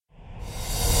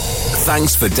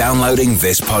Thanks for downloading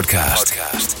this podcast.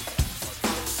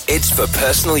 It's for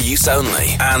personal use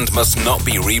only and must not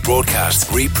be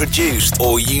rebroadcast, reproduced,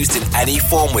 or used in any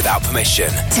form without permission.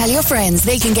 Tell your friends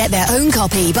they can get their own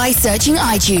copy by searching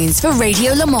iTunes for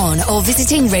Radio Le Mans or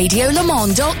visiting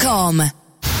radiolemans.com.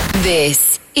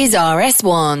 This is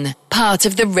RS1, part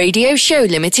of the Radio Show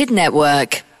Limited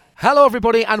network. Hello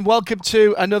everybody and welcome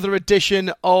to another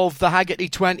edition of the Hagerty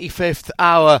 25th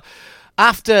Hour.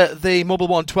 After the Mobil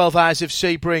 1 12 Hours of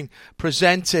Sebring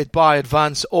presented by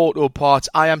Advance Auto Parts,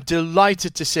 I am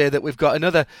delighted to say that we've got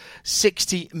another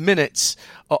 60 minutes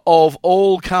of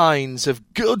all kinds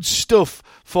of good stuff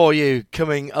for you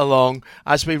coming along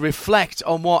as we reflect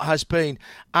on what has been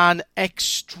an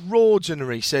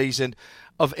extraordinary season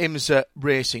of IMSA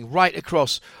racing right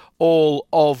across all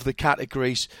of the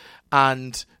categories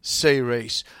and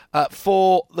series.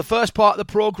 For the first part of the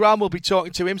programme, we'll be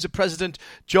talking to IMSA President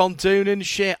John Doonan.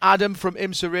 Shea Adam from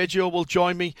IMSA Radio will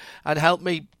join me and help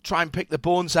me try and pick the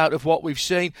bones out of what we've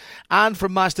seen. And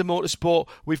from Mazda Motorsport,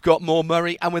 we've got Mo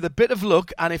Murray. And with a bit of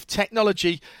luck, and if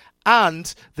technology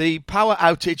and the power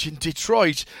outage in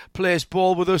Detroit plays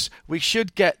ball with us, we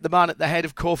should get the man at the head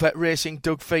of Corvette Racing,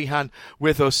 Doug Feehan,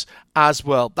 with us as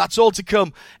well. That's all to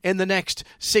come in the next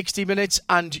 60 minutes.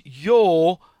 And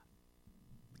your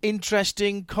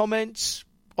interesting comments,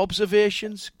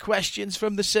 observations, questions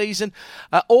from the season,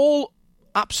 all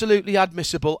absolutely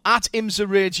admissible at IMSA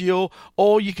Radio,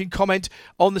 or you can comment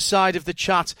on the side of the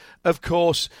chat, of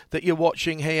course, that you're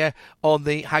watching here on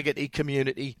the Hagerty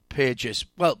community pages.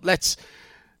 Well, let's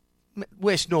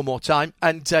waste no more time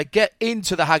and get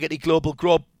into the Hagerty Global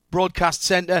Broadcast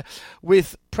Centre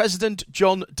with President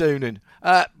John Doonan.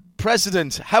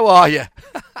 President, how are you?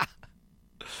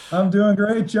 I'm doing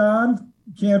great, John.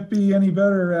 Can't be any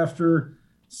better after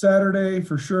Saturday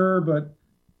for sure, but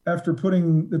after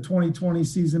putting the 2020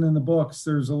 season in the books,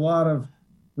 there's a lot of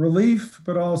relief,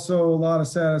 but also a lot of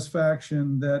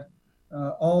satisfaction that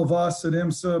all of us at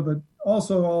IMSA, but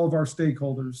also all of our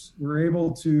stakeholders, were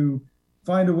able to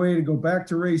find a way to go back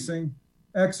to racing,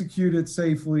 execute it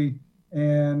safely,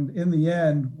 and in the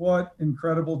end, what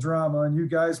incredible drama. And you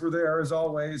guys were there, as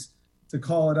always, to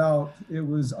call it out. It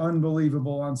was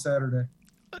unbelievable on Saturday.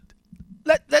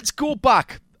 Let's go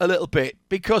back a little bit,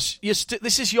 because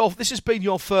this has been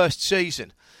your first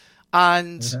season,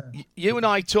 and you and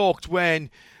I talked when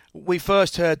we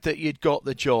first heard that you'd got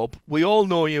the job. We all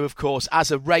know you, of course, as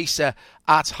a racer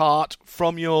at heart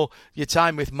from your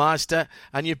time with Mazda,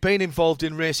 and you've been involved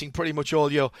in racing pretty much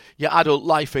all your adult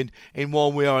life in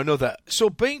one way or another.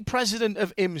 So being president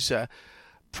of IMSA,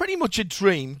 pretty much a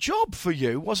dream job for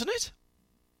you, wasn't it?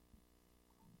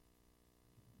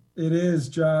 It is,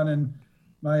 John, and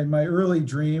my early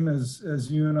dream, as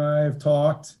you and I have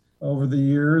talked over the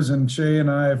years, and Shea and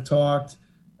I have talked,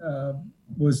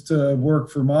 was to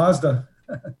work for Mazda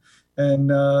and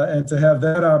to have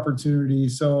that opportunity.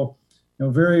 So,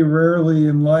 very rarely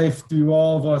in life do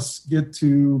all of us get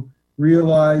to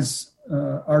realize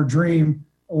our dream,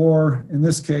 or in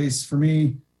this case, for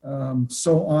me,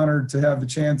 so honored to have the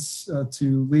chance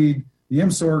to lead the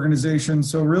IMSA organization.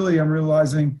 So really, I'm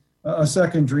realizing a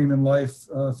second dream in life,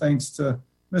 thanks to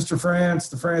Mr. France,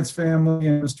 the France family,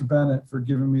 and Mr. Bennett for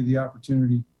giving me the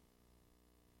opportunity.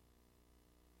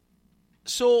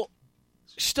 So,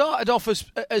 started off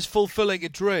as fulfilling a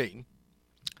dream,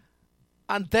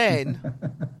 and then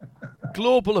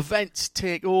global events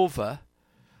take over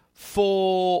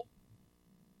for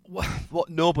what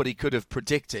nobody could have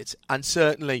predicted, and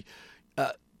certainly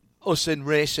us in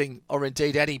racing, or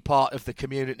indeed any part of the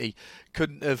community,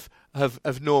 couldn't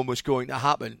have known was going to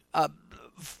happen.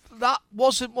 That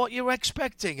wasn't what you were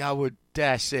expecting, I would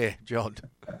dare say, John.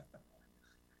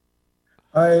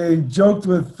 I joked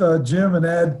with Jim and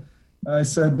Ed. I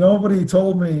said, nobody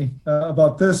told me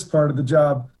about this part of the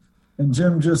job. And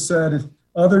Jim just said,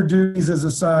 other duties as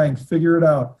assigned, figure it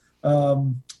out.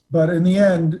 But in the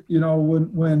end,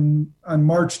 when on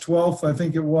March 12th, I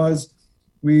think it was,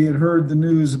 we had heard the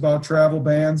news about travel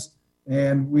bans,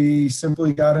 and we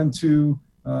simply got into,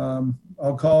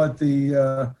 I'll call it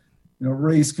the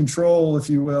race control, if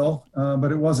you will,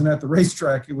 but it wasn't at the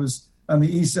racetrack. It was on the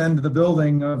east end of the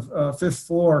building of fifth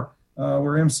floor,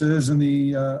 where IMSA is, in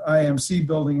the IMC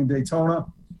building in Daytona.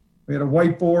 We had a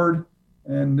whiteboard,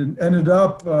 and it ended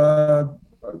up,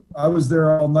 I was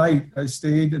there all night. I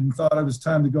stayed and thought it was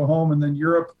time to go home, and then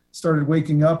Europe started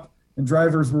waking up, and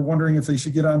drivers were wondering if they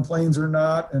should get on planes or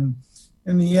not. And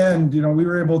in the end, we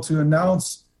were able to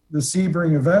announce the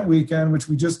Sebring event weekend, which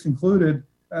we just concluded,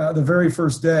 the very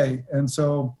first day. And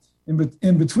so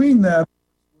in between that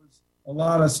was a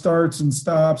lot of starts and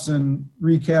stops and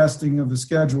recasting of the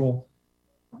schedule.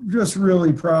 just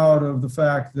really proud of the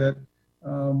fact that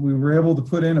we were able to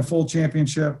put in a full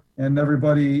championship, and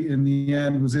everybody in the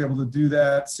end was able to do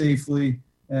that safely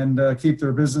and keep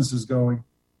their businesses going.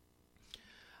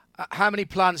 How many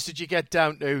plans did you get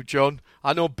down to, John?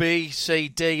 I know B, C,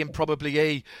 D, and probably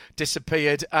E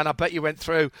disappeared, and I bet you went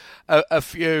through a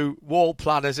few wall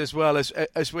planners as well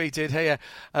as we did here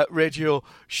at Radio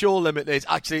Show Limited.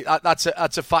 Actually, that's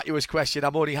a fatuous question.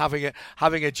 I'm only having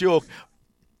a joke.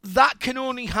 That can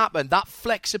only happen. That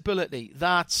flexibility,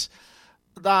 that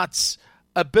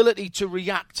ability to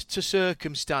react to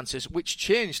circumstances, which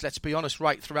changed, let's be honest,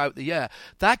 right throughout the year.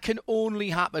 That can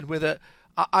only happen with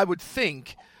I would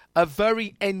think, a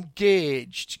very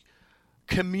engaged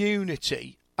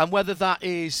community, and whether that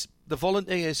is the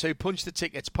volunteers who punch the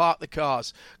tickets, park the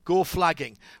cars, go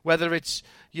flagging, whether it's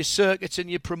your circuits and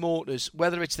your promoters,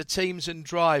 whether it's the teams and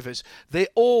drivers, they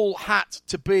all had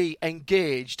to be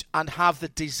engaged and have the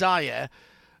desire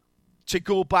to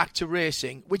go back to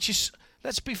racing, which is,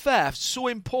 let's be fair, so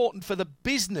important for the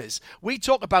business. We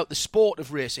talk about the sport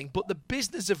of racing, but the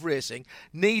business of racing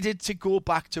needed to go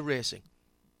back to racing.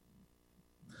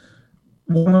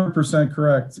 100%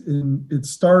 correct. And it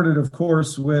started, of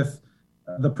course, with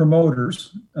the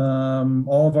promoters,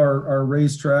 all of our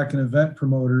racetrack and event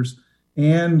promoters,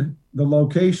 and the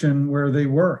location where they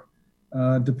were.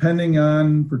 Depending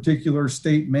on particular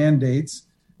state mandates,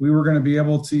 we were going to be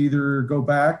able to either go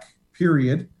back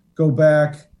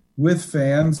with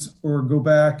fans, or go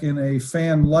back in a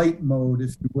fan light mode,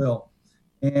 if you will.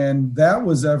 And that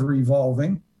was ever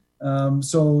evolving.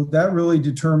 So that really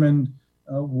determined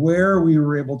where we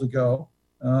were able to go.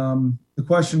 The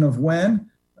question of when,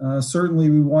 certainly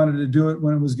we wanted to do it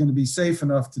when it was going to be safe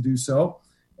enough to do so.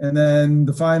 And then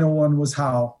the final one was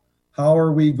how. How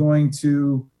are we going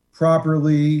to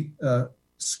properly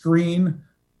screen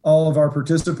all of our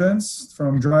participants,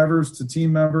 from drivers to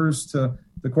team members to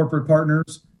the corporate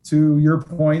partners, to your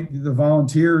point, the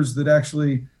volunteers that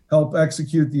actually help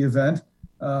execute the event.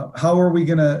 How are we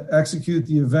going to execute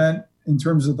the event in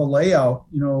terms of the layout,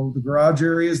 the garage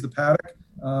areas, the paddock?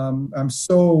 I'm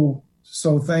so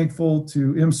thankful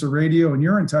to IMSA Radio and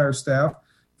your entire staff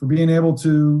for being able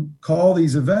to call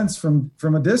these events from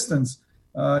a distance.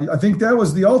 I think that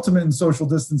was the ultimate in social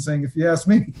distancing, if you ask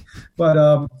me.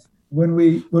 But when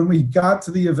we got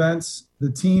to the events,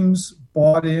 the teams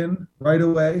bought in right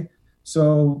away.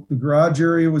 So the garage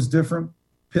area was different.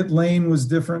 Pit lane was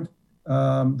different.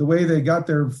 The way they got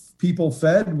their people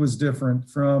fed was different,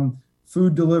 from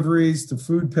food deliveries to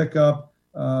food pickup.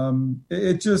 I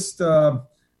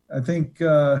think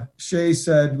Shay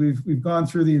said we've gone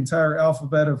through the entire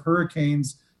alphabet of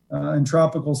hurricanes and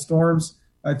tropical storms.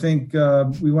 I think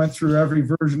we went through every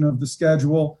version of the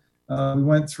schedule. We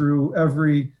went through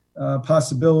every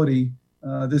possibility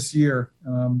this year.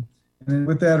 And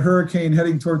with that hurricane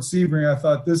heading towards Sebring, I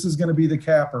thought this is going to be the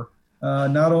capper.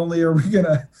 Not only are we going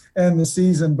to end the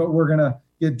season, but we're going to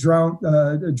get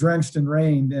drenched and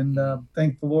rained, and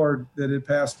thank the Lord that it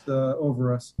passed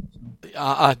over us.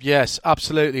 Yes,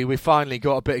 absolutely. We finally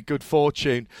got a bit of good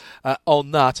fortune on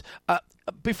that.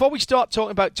 Before we start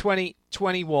talking about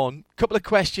 2021, a couple of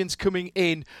questions coming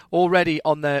in already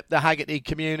on the Hagerty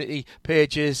community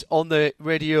pages, on the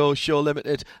Radio Show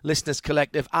Limited Listeners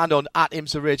Collective, and on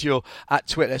 @IMSA Radio at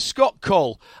Twitter. Scott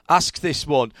Cole asks this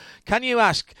one: can you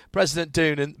ask President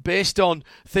Doonan, based on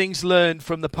things learned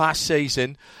from the past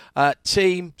season,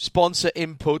 team sponsor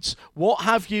inputs, what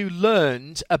have you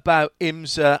learned about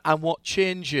IMSA, and what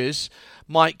changes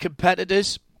might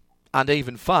competitors and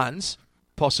even fans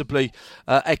possibly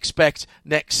expect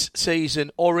next season,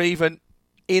 or even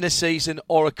in a season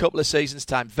or a couple of seasons'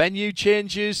 time? Venue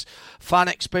changes, fan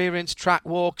experience, track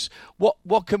walks.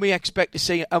 What can we expect to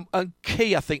see? And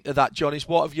key, I think, to that, John, is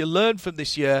what have you learned from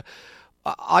this year?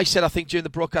 I said, I think, during the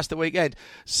broadcast the weekend,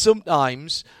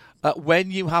 sometimes when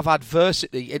you have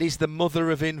adversity, it is the mother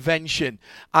of invention.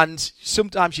 And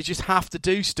sometimes you just have to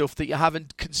do stuff that you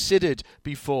haven't considered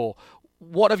before.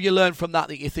 What have you learned from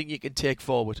that you think you can take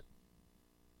forward?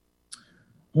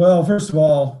 Well, first of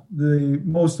all, the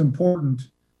most important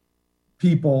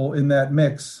people in that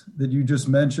mix that you just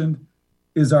mentioned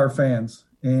is our fans.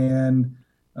 And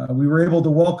we were able to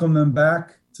welcome them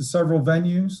back to several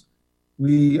venues.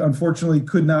 We unfortunately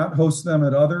could not host them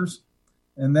at others.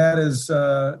 And that's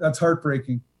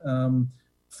heartbreaking.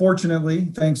 Fortunately,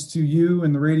 thanks to you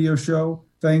and the radio show,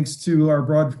 thanks to our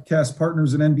broadcast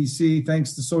partners at NBC,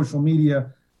 thanks to social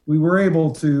media, we were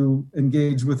able to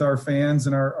engage with our fans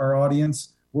and our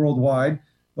audience worldwide.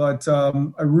 But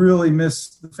I really miss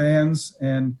the fans,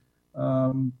 and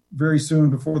very soon,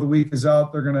 before the week is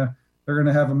out, they're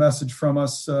gonna have a message from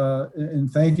us in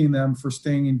thanking them for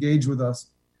staying engaged with us.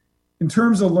 In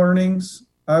terms of learnings,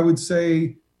 I would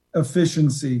say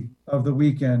efficiency of the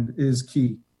weekend is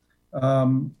key.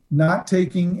 Not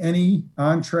taking any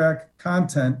on-track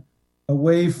content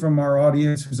away from our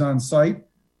audience who's on site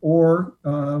or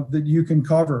that you can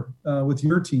cover with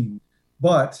your team.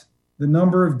 But the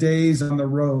number of days on the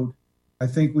road, I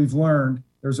think we've learned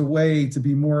there's a way to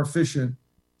be more efficient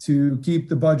to keep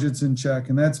the budgets in check.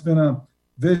 And that's been a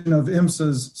vision of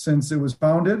IMSA's since it was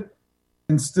founded,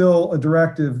 and still a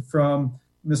directive from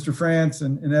Mr. France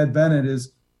and Ed Bennett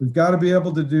is we've got to be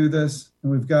able to do this,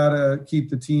 and we've got to keep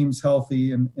the teams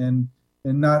healthy and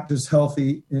not just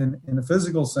healthy in a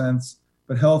physical sense,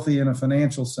 but healthy in a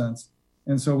financial sense.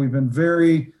 And so we've been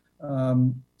very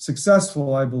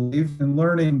successful, I believe, in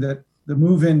learning that the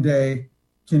move-in day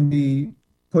can be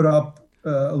put up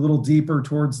a little deeper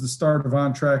towards the start of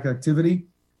on-track activity,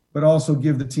 but also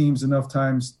give the teams enough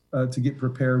times to get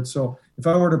prepared. So if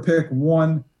I were to pick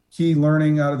one key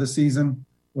learning out of the season,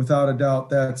 without a doubt,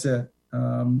 that's it.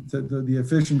 The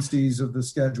efficiencies of the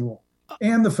schedule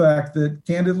and the fact that,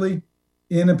 candidly,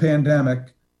 in a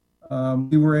pandemic,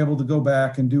 we were able to go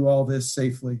back and do all this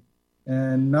safely.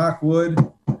 And knock wood,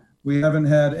 we haven't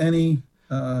had any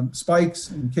spikes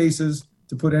in cases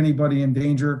to put anybody in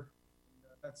danger.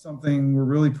 That's something we're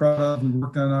really proud of. We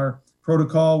worked on our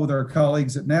protocol with our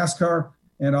colleagues at NASCAR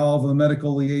and all of the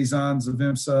medical liaisons of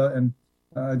IMSA. And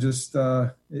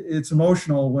it's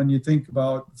emotional when you think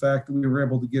about the fact that we were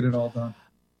able to get it all done.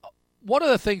 One of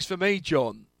the things for me,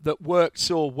 John, that worked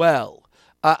so well,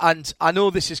 and I know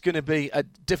this is going to be a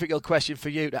difficult question for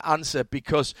you to answer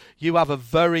because you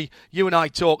and I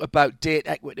talk about date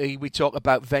equity, we talk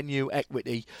about venue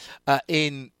equity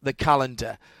in the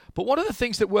calendar. But one of the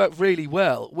things that worked really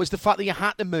well was the fact that you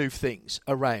had to move things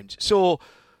around. So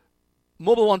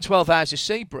Mobile One 12 Hours of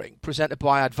Sebring, presented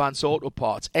by Advance Auto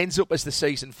Parts, ends up as the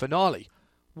season finale.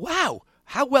 Wow,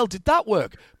 how well did that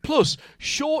work? Plus,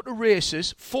 shorter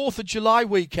races, 4th of July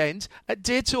weekend at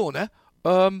Daytona.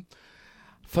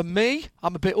 For me,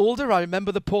 I'm a bit older. I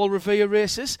remember the Paul Revere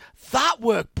races. That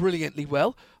worked brilliantly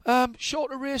well.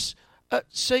 Shorter race at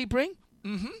Sebring.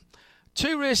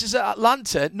 2 races at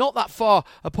Atlanta, not that far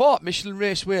apart. Michelin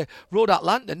Raceway Road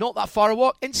Atlanta, not that far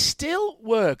away, and still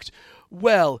worked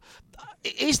well.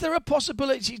 Is there a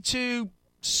possibility to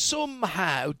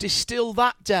somehow distill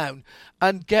that down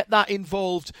and get that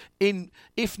involved in,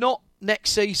 if not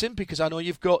next season, because I know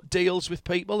you've got deals with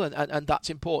people and that's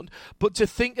important, but to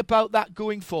think about that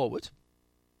going forward?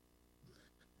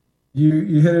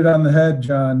 You hit it on the head,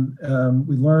 John.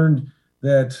 We learned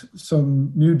that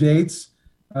some new dates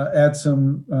at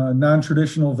some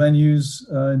non-traditional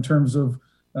venues in terms of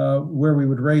where we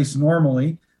would race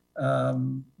normally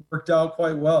worked out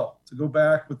quite well. To go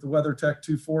back with the WeatherTech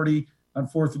 240 on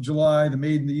 4th of July, the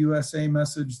Made in the USA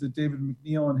message that David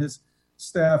McNeil and his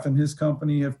staff and his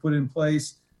company have put in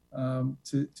place,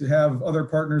 to have other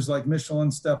partners like Michelin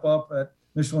step up at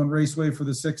Michelin Raceway for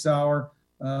the 6 hour.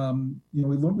 We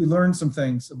learned some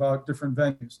things about different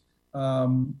venues.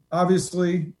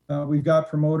 Obviously, we've got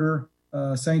promoter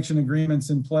sanction agreements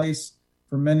in place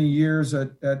for many years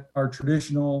at our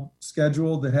traditional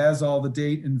schedule that has all the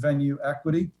date and venue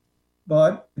equity,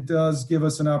 but it does give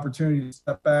us an opportunity to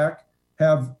step back,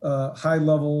 have a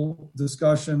high-level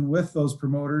discussion with those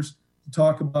promoters to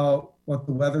talk about what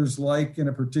the weather's like in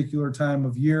a particular time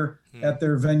of year at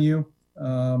their venue,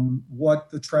 what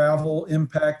the travel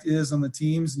impact is on the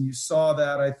teams. And you saw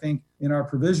that, I think, in our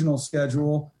provisional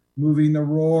schedule, moving the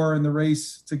Roar and the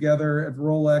race together at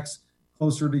Rolex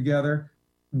closer together.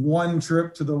 One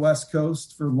trip to the West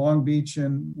Coast for Long Beach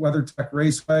and WeatherTech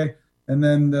Raceway, and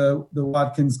then the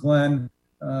Watkins Glen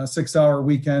 6 hour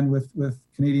weekend with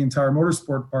Canadian Tire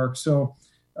Motorsport Park. So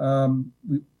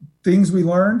things we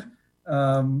learned,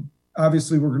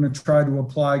 obviously we're going to try to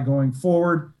apply going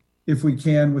forward if we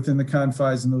can within the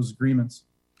confines in those agreements.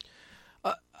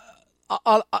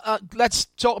 Let's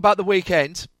talk about the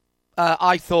weekend.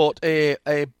 I thought a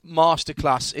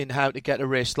masterclass in how to get a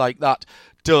race like that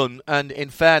done, and in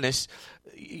fairness,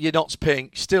 you're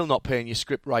still not paying your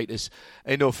script writers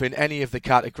enough in any of the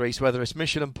categories, whether it's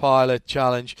Michelin Pilot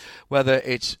Challenge, whether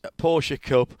it's Porsche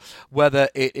Cup, whether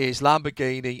it is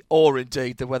Lamborghini, or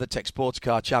indeed the WeatherTech Sports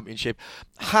Car Championship.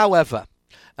 However,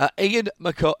 Ian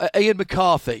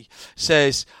McCarthy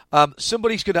says,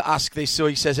 somebody's going to ask this, so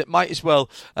he says it might as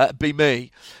well be me.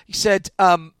 He said,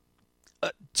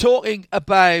 talking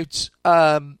about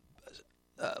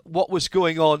what was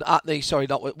going on at the... Sorry,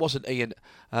 it wasn't Ian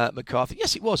McCarthy.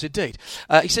 Yes, it was indeed.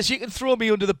 He says, you can throw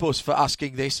me under the bus for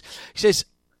asking this. He says,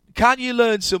 can you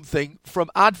learn something from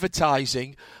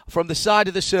advertising from the side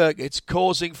of the circuits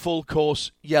causing full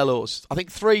course yellows? I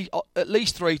think at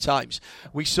least three times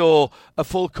we saw a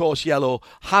full course yellow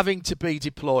having to be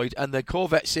deployed, and the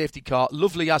Corvette safety car,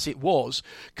 lovely as it was,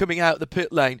 coming out the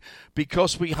pit lane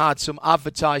because we had some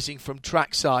advertising from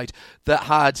trackside that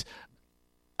had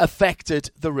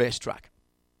affected the racetrack.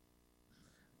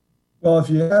 Well, if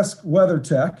you ask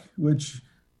WeatherTech, which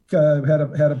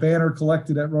had a banner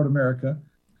collected at Road America,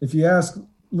 if you ask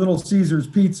Little Caesars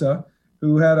Pizza,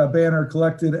 who had a banner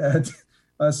collected at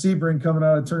Sebring coming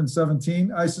out of turn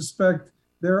 17, I suspect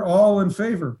they're all in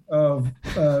favor of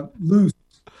loose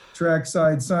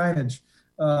trackside signage.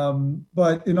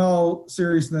 But in all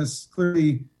seriousness,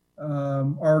 clearly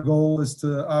our goal is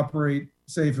to operate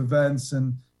safe events,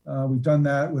 and we've done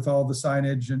that with all the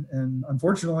signage. And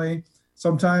unfortunately,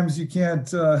 sometimes you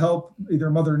can't help either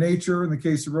Mother Nature, in the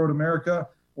case of Road America,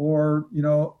 or,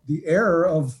 the error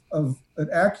of an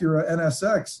Acura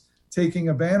NSX taking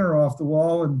a banner off the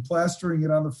wall and plastering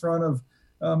it on the front of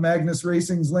Magnus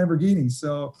Racing's Lamborghini.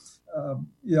 So,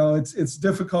 it's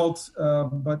difficult,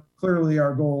 but clearly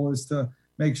our goal is to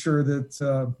make sure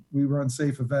that we run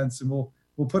safe events, and we'll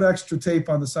put extra tape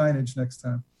on the signage next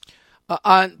time.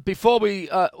 And before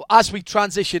as we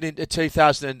transition into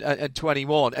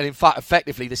 2021, and in fact,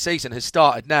 effectively, the season has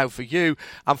started now for you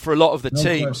and for a lot of the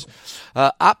teams.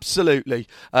 Absolutely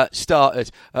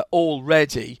started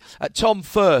already. Tom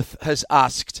Firth has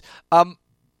asked,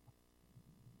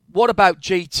 what about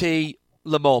GT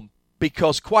Le Mans?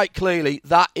 Because quite clearly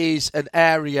that is an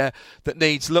area that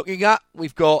needs looking at.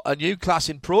 We've got a new class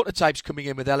in prototypes coming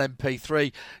in with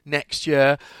LMP3 next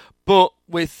year. But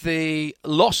with the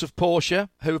loss of Porsche,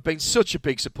 who have been such a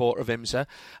big supporter of IMSA,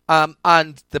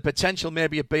 and the potential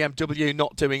maybe of BMW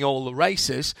not doing all the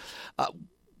races,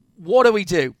 what do we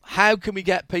do? How can we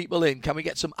get people in? Can we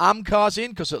get some AM cars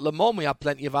in? Because at Le Mans we have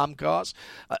plenty of AM cars.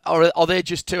 Or are they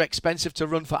just too expensive to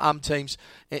run for AM teams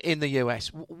in the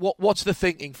US? What's the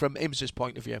thinking from IMSA's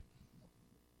point of view?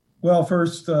 Well,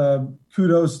 first,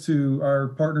 kudos to our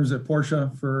partners at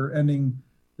Porsche for ending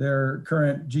their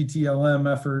current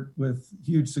GTLM effort with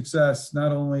huge success,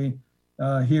 not only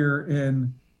here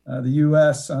in the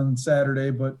U.S. on Saturday,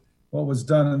 but what was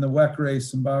done in the WEC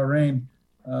race in Bahrain.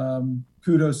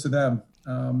 Kudos to them.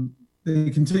 They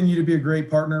continue to be a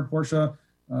great partner. Porsche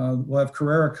will have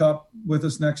Carrera Cup with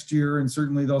us next year, and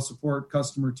certainly they'll support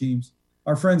customer teams.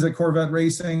 Our friends at Corvette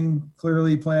Racing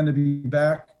clearly plan to be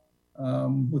back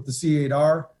with the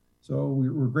C8R, so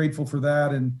we're grateful for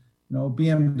that. And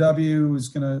BMW is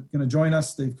going to join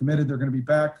us. They've committed they're going to be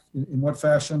back. In what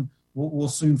fashion, we'll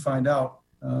soon find out.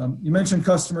 You mentioned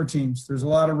customer teams. There's a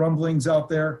lot of rumblings out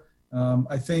there.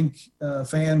 I think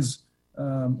fans,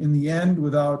 in the end,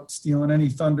 without stealing any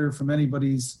thunder from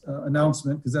anybody's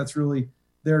announcement, because that's really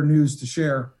their news to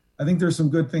share, I think there's some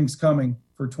good things coming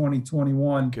for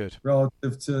 2021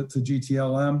 relative to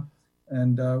GTLM,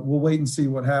 and we'll wait and see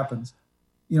what happens.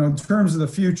 In terms of the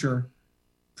future,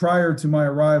 prior to my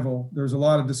arrival, there's a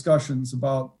lot of discussions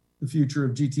about the future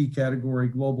of GT category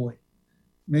globally.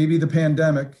 Maybe the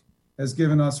pandemic has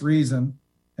given us reason,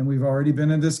 and we've already been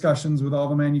in discussions with all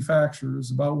the manufacturers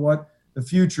about what the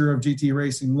future of GT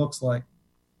racing looks like.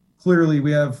 Clearly,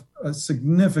 we have a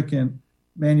significant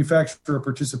manufacturer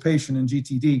participation in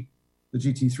GTD, the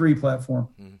GT3 platform.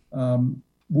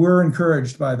 We're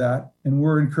encouraged by that, and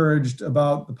we're encouraged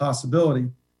about the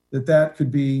possibility that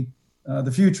could be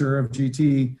the future of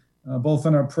GT, both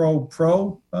in a pro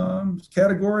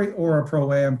category or a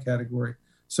pro-am category.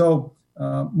 So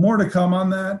more to come on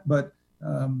that, but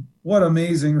what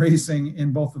amazing racing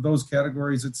in both of those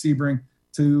categories at Sebring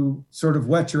to sort of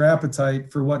whet your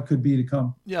appetite for what could be to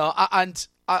come. Yeah, and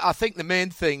I think the main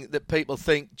thing that people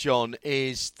think, John,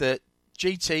 is that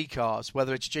GT cars,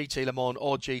 whether it's GT Le Mans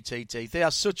or GTD, they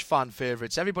are such fan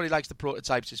favourites. Everybody likes the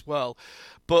prototypes as well,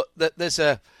 but there's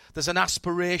an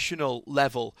aspirational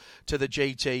level to the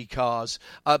GT cars.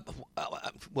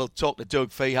 We'll talk to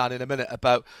Doug Feehan in a minute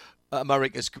about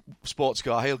America's sports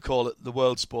car. He'll call it the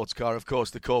world sports car, of course,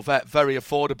 the Corvette. Very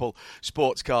affordable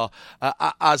sports car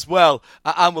as well.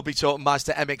 And we'll be talking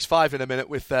Mazda MX-5 in a minute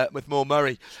with Mo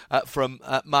Murray from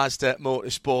Mazda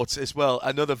Motorsports as well.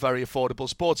 Another very affordable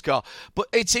sports car. But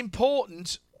it's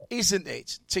important, isn't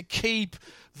it, to keep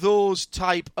those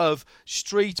type of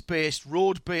street-based,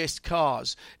 road-based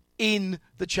cars in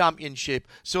the championship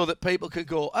so that people can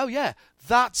go, oh yeah,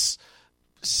 that's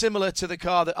similar to the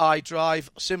car that I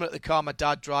drive, similar to the car my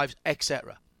dad drives,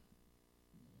 etc.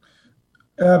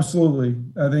 Absolutely.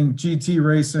 I think GT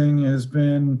racing has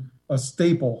been a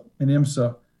staple in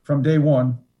IMSA from day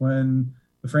one when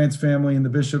the France family and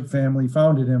the Bishop family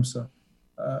founded IMSA.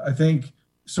 I think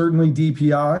certainly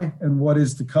DPI and what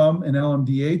is to come in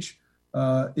LMDH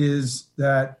is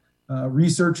that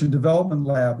research and development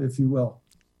lab, if you will.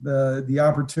 The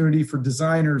opportunity for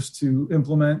designers to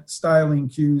implement styling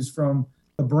cues from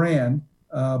the brand,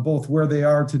 both where they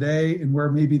are today and where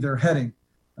maybe they're heading.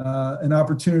 An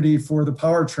opportunity for the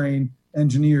powertrain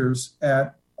engineers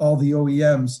at all the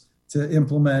OEMs to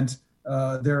implement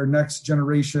their next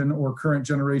generation or current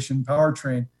generation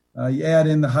powertrain. You add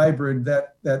in the hybrid,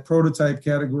 that prototype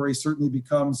category certainly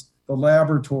becomes the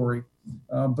laboratory.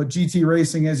 But GT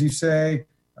racing, as you say,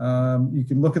 you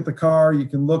can look at the car, you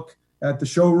can look at the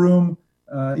showroom,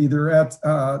 either at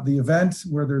the event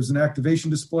where there's an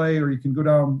activation display, or you can go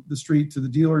down the street to the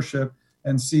dealership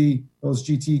and see those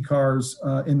GT cars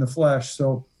in the flesh.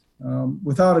 So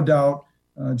without a doubt,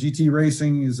 GT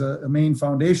racing is a main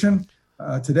foundation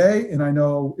today, and I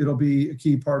know it'll be a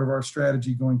key part of our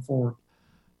strategy going forward.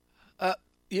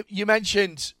 You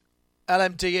mentioned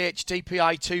LMDH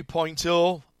DPI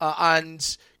 2.0,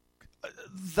 and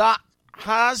that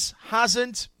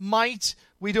hasn't, might,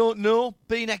 we don't know,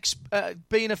 been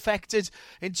affected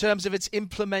in terms of its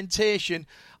implementation.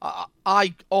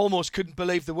 I almost couldn't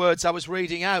believe the words I was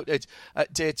reading out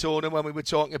at Daytona when we were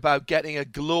talking about getting a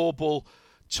global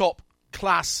top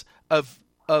class of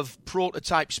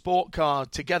prototype sport car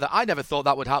together. I never thought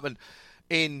that would happen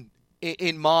in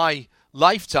my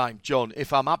lifetime, John,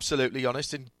 if I'm absolutely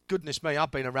honest, and goodness me,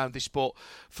 I've been around this sport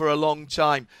for a long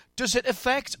time. Does it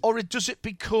affect, or does it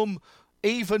become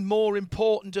even more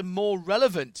important and more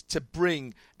relevant to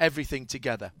bring everything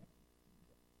together?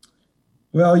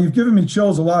 Well, you've given me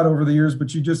chills a lot over the years,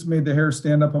 but you just made the hair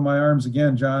stand up on my arms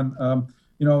again, John.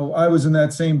 I was in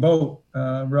that same boat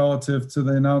relative to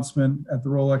the announcement at the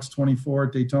Rolex 24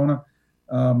 at Daytona.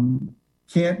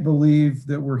 Can't believe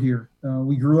that we're here.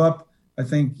 We grew up, I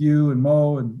think you and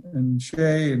Mo and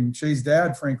Shay and Shay's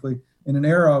dad, frankly, in an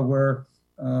era where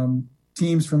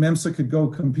teams from IMSA could go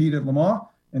compete at Le Mans,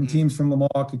 and teams from Le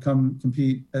Mans could come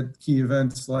compete at key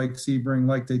events like Sebring,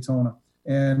 like Daytona.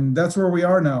 And that's where we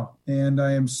are now. And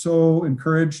I am so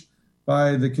encouraged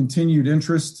by the continued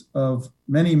interest of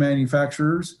many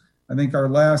manufacturers. I think our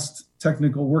last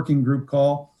technical working group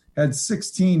call had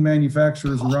 16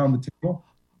 manufacturers around the table.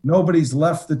 Nobody's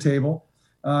left the table.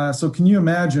 So can you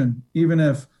imagine, even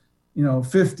if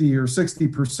 50 or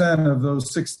 60% of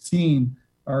those 16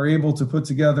 are able to put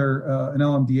together an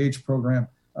LMDH program?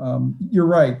 You're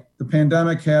right. The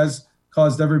pandemic has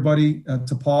caused everybody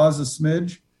to pause a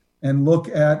smidge and look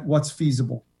at what's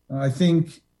feasible. I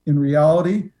think in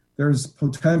reality, there's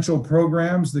potential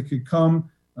programs that could come,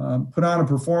 put on a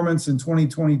performance in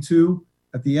 2022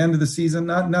 at the end of the season,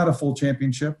 not a full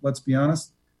championship, let's be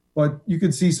honest, but you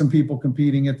could see some people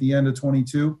competing at the end of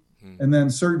 22. And then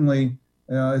certainly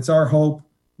it's our hope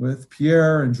with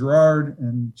Pierre and Gerard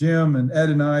and Jim and Ed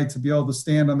and I to be able to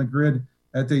stand on the grid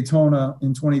at Daytona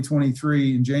in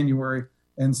 2023 in January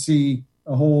and see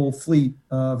a whole fleet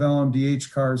of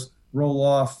LMDH cars roll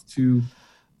off to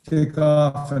kick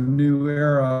off a new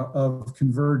era of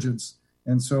convergence.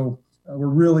 And so we're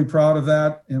really proud of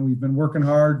that. And we've been working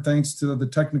hard thanks to the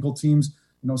technical teams,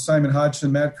 Simon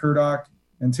Hodgson, Matt Kurdock,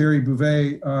 and Terry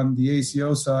Bouvet on the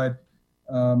ACO side.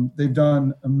 They've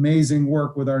done amazing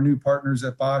work with our new partners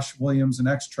at Bosch, Williams, and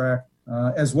X-Track,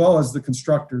 as well as the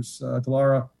constructors,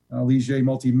 Dallara, Ligier,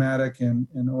 Multimatic, and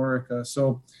Orica.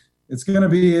 So it's going to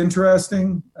be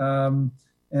interesting.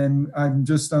 And I'm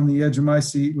just on the edge of my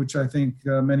seat, which I think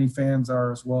many fans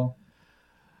are as well.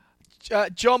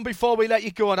 John, before we let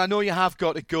you go, and I know you have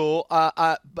got to go,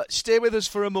 but stay with us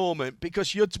for a moment,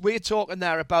 because we're talking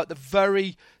there about the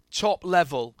very top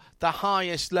level, the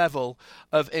highest level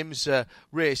of IMSA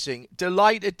racing.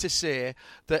 Delighted to say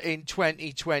that in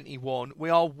 2021 we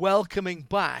are welcoming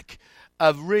back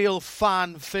a real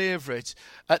fan favourite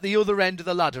at the other end of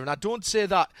the ladder. And I don't say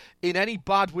that in any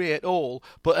bad way at all,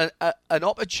 but an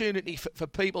opportunity for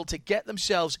people to get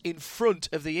themselves in front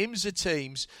of the IMSA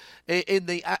teams in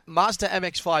the Mazda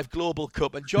MX-5 Global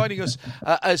Cup. And joining us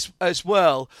as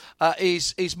well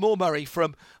is Mo Murray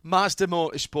from Mazda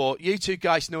Motorsport. You two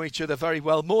guys know each other very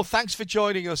well. Mo, thanks for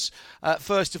joining us,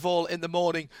 first of all, in the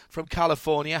morning from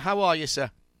California. How are you, sir?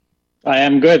 I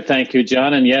am good, thank you,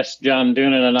 John. And yes, John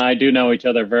Doonan and I do know each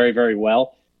other very, very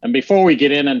well. And before we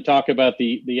get in and talk about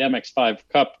the MX-5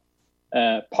 Cup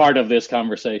part of this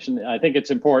conversation, I think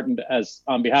it's important, as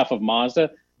on behalf of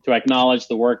Mazda, to acknowledge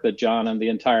the work that John and the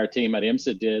entire team at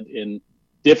IMSA did in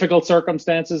difficult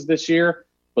circumstances this year,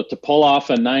 but to pull off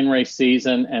a 9-race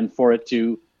season and for it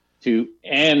to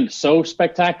end so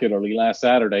spectacularly last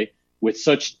Saturday with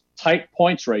such tight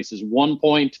points races, 1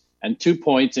 point and 2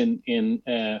 points in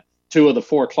 2 of the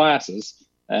 4 classes,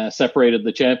 separated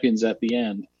the champions at the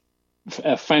end.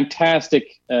 A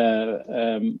fantastic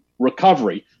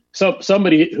recovery. So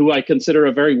somebody who I consider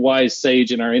a very wise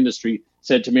sage in our industry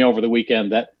said to me over the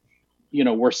weekend that,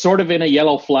 we're sort of in a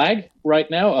yellow flag right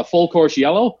now, a full course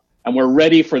yellow, and we're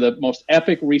ready for the most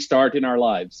epic restart in our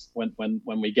lives when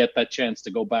we get that chance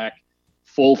to go back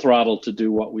full throttle to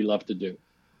do what we love to do.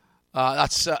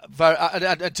 That's very.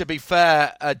 And to be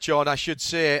fair, John, I should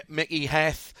say Mickey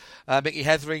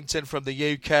Hetherington from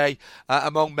the UK,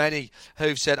 among many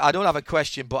who've said, I don't have a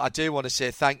question, but I do want to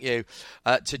say thank you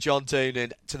to John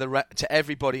Doonan, to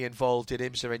everybody involved in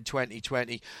IMSA in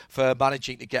 2020 for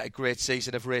managing to get a great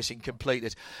season of racing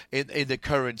completed in the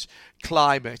current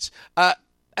climate.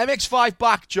 MX5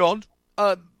 back, John.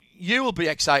 You will be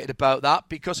excited about that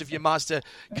because of your Mazda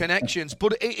connections.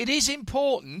 But it is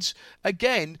important,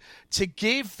 again, to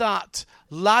give that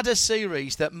ladder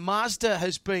series that Mazda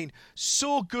has been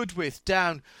so good with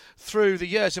down through the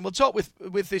years. And we'll talk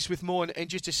with more in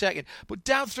just a second. But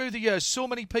down through the years, so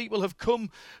many people have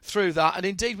come through that. And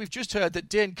indeed, we've just heard that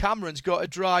Dane Cameron's got a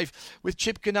drive with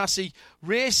Chip Ganassi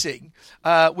Racing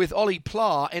with Ollie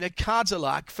Pla in a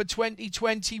Cadillac for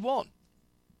 2021.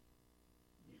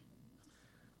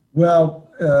 Well,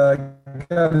 I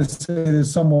got to say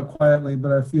this somewhat quietly,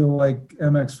 but I feel like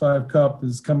MX5 Cup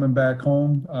is coming back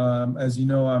home. As you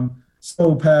know, I'm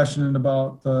so passionate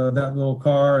about that little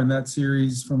car and that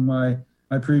series from my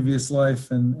previous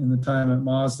life and the time at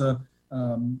Mazda.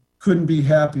 Couldn't be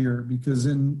happier because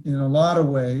in a lot of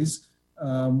ways,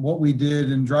 what we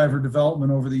did in driver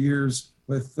development over the years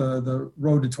with the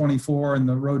Road to 24 and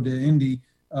the Road to Indy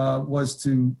was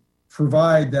to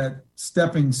provide that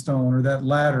stepping stone or that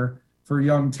ladder for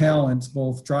young talents,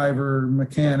 both driver,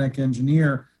 mechanic,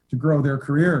 engineer, to grow their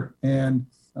career. And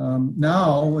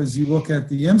now, as you look at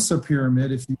the IMSA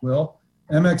pyramid, if you will,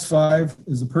 MX5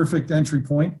 is a perfect entry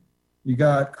point. You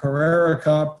got Carrera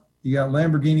Cup, you got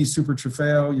Lamborghini Super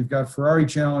Trofeo, you've got Ferrari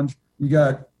Challenge, you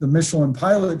got the Michelin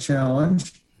Pilot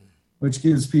Challenge, which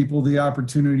gives people the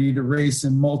opportunity to race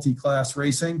in multi-class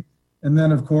racing. And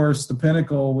then, of course, the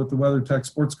pinnacle with the WeatherTech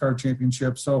Sports Car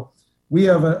Championship. So we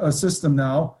have a system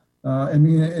now,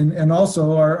 and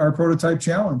also our prototype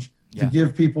challenge to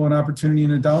give people an opportunity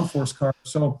in a downforce car.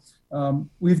 So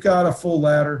we've got a full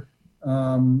ladder.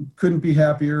 Couldn't be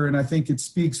happier. And I think it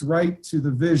speaks right to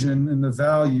the vision and the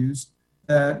values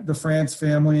that the France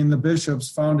family and the Bishops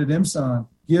founded IMSA on.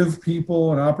 Give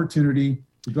people an opportunity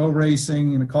to go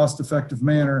racing in a cost-effective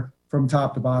manner from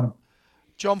top to bottom.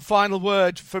 John, final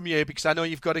word from you, because I know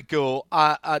you've got to go.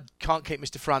 I can't keep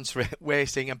Mr. France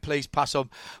waiting, and please pass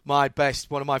on my best,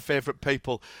 one of my favourite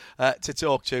people to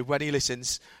talk to when he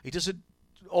listens. He doesn't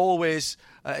always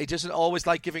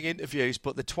like giving interviews,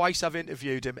 but the twice I've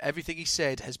interviewed him, everything he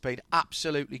said has been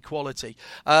absolutely quality.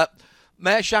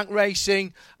 Meershank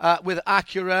Racing with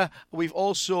Acura. We've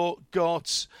also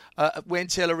got Wayne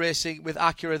Taylor Racing with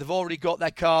Acura. They've already got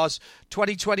their cars.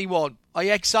 2021. Are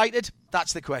you excited?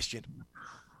 That's the question.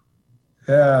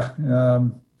 Yeah,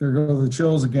 there go the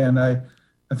chills again. I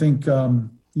think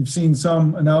you've seen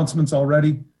some announcements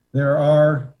already. There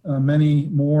are many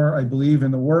more, I believe,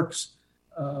 in the works.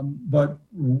 But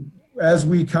as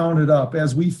we count it up,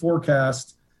 as we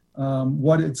forecast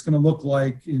what it's going to look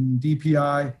like in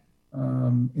DPI,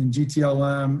 in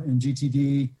GTLM, in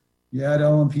GTD, you add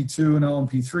LMP2 and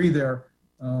LMP3 there,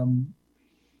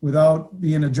 without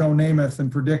being a Joe Namath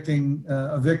and predicting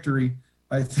a victory,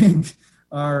 I think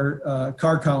our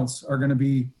car counts are going to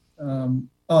be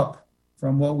up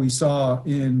from what we saw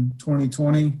in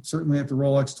 2020, certainly at the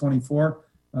Rolex 24,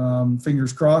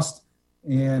 fingers crossed.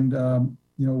 And,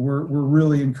 we're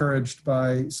really encouraged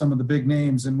by some of the big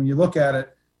names. And when you look at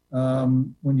it,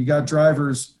 when you got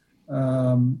drivers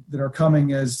that are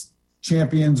coming as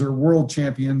champions or world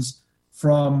champions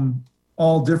from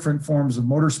all different forms of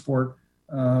motorsport,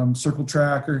 circle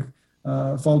tracker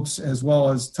folks, as well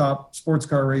as top sports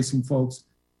car racing folks.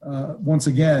 Once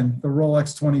again, the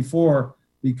Rolex 24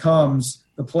 becomes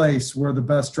the place where the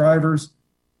best drivers,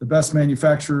 the best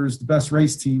manufacturers, the best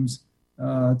race teams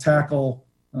tackle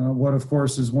what, of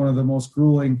course, is one of the most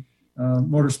grueling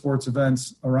motorsports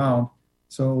events around.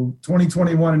 So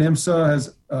 2021 in IMSA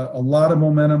has a lot of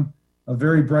momentum, a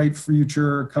very bright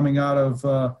future coming out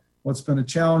of what's been a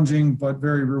challenging but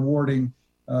very rewarding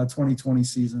 2020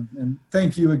 season. And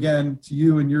thank you again to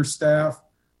you and your staff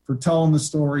for telling the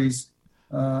stories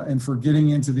and for getting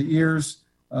into the ears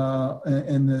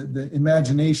and the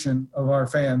imagination of our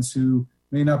fans who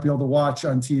may not be able to watch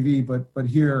on TV, but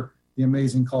hear the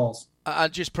amazing calls.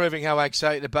 And just proving how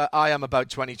excited I am about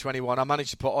 2021, I managed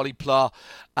to put Ollie Pla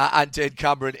and Dane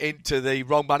Cameron into the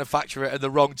wrong manufacturer and the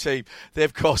wrong team.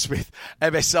 They've course with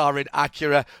MSR in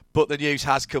Acura, but the news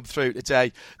has come through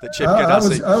today that Chip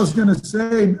Ganassi... I was going to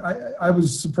say, I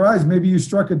was surprised. Maybe you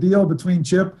struck a deal between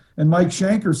Chip and Mike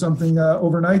Shank or something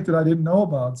overnight that I didn't know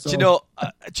about. So. Do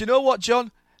you know what,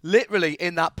 John? Literally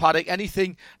in that paddock,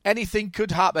 anything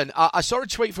could happen. I saw a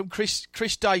tweet from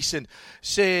Chris Dyson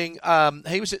saying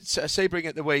he was at Sebring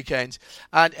at the weekend,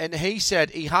 and he said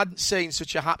he hadn't seen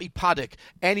such a happy paddock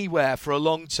anywhere for a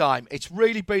long time. It's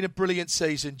really been a brilliant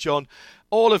season, John.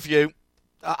 All of you,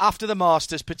 after the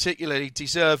Masters particularly,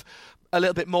 deserve a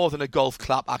little bit more than a golf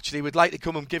clap, actually. We'd like to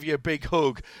come and give you a big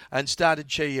hug and stand and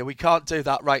cheer you. We can't do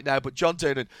that right now, but John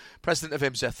Doonan, President of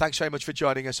IMSA, thanks very much for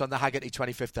joining us on the Hagerty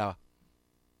 25th Hour.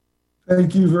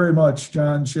 Thank you very much,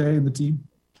 John, Shea, and the team.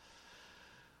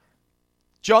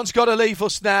 John's got to leave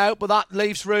us now, but that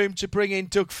leaves room to bring in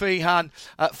Doug Feehan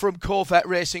from Corvette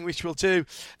Racing, which we'll do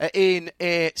in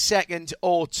a second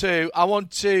or two. I want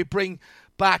to bring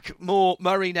back Mo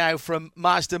Murray now from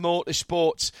Mazda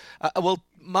Motorsports.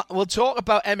 We'll talk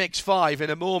about MX-5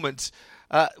 in a moment,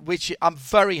 which I'm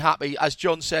very happy, as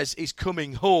John says, is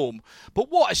coming home. But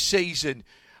what a season.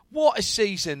 What a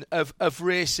season of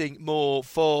racing more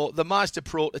for the Mazda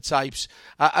prototypes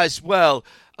as well.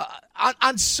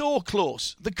 And so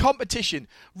close. The competition,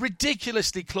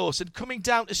 ridiculously close and coming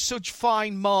down to such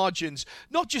fine margins,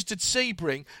 not just at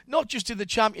Sebring, not just in the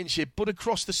championship, but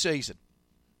across the season.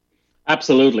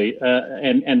 Absolutely.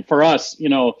 And for us,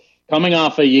 coming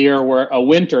off a year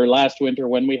last winter,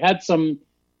 when we had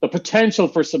the potential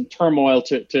for some turmoil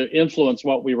to influence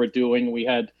what we were doing, we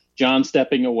had John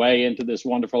stepping away into this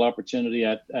wonderful opportunity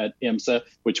at IMSA,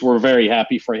 which we're very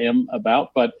happy for him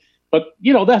about. But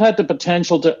that had the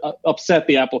potential to upset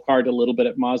the apple cart a little bit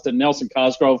at Mazda. Nelson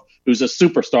Cosgrove, who's a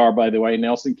superstar, by the way,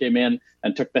 Nelson came in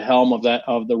and took the helm of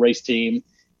the race team,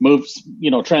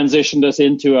 transitioned us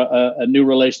into a new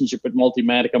relationship with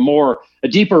Multimatic, a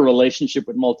deeper relationship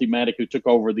with Multimatic, who took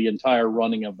over the entire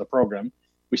running of the program.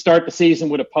 We start the season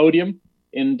with a podium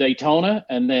in Daytona,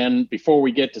 and then before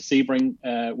we get to Sebring,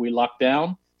 we locked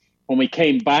down. When we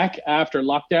came back after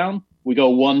lockdown, we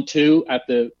go 1-2 at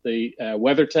the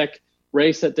WeatherTech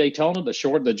race at Daytona,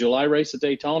 the July race at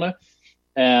Daytona,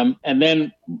 and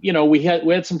then we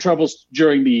had some troubles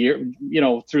during the year,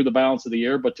 through the balance of the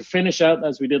year. But to finish out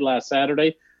as we did last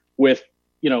Saturday, with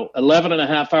 11 and a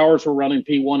half hours, we're running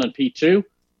P1 and P2,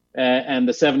 and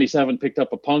the 77 picked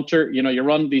up a puncture. You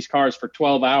run these cars for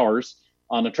 12 hours.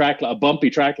 On a bumpy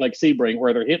track like Sebring,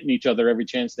 where they're hitting each other every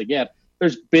chance they get,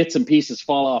 there's bits and pieces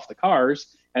fall off the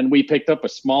cars, and we picked up a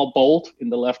small bolt in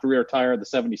the left rear tire of the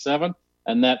 77,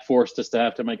 and that forced us to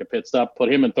have to make a pit stop,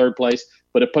 put him in third place,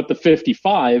 but it put the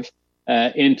 55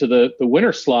 into the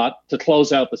winner slot to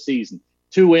close out the season.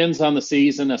 2 wins on the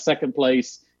season, a second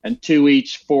place, and 2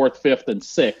 each, fourth, fifth, and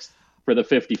sixth for the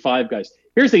 55 guys.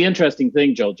 Here's the interesting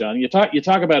thing, John. You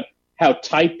talk about how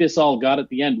tight this all got at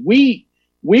the end.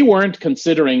 We weren't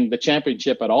considering the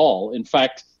championship at all. In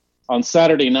fact, on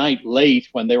Saturday night late,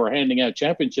 when they were handing out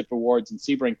championship awards in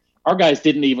Sebring, our guys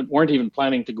weren't even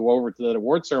planning to go over to that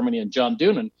award ceremony, and John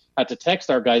Doonan had to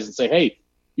text our guys and say, "Hey,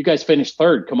 you guys finished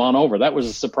third. Come on over." That was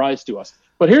a surprise to us.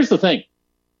 But here's the thing: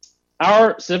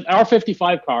 our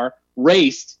 55 car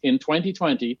raced in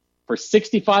 2020 for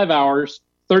 65 hours,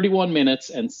 31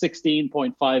 minutes, and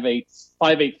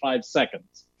 16.585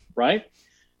 seconds. Right?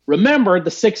 Remember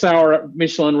the 6-hour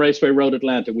Michelin Raceway Road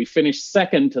Atlanta. We finished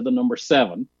second to the number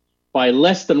 7 by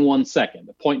less than 1 second,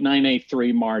 a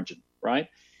 0.983 margin, right?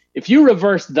 If you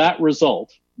reverse that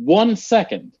result, 1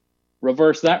 second,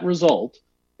 reverse that result,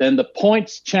 then the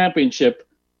points championship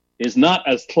is not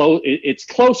as close. It's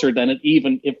closer than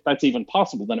if that's even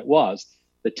possible, than it was.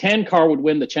 The 10 car would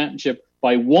win the championship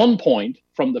by 1 point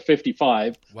from the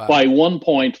 55, wow, by 1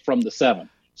 point from the 7.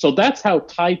 So that's how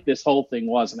tight this whole thing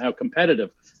was and how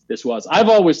competitive this was. I've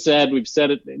always said, we've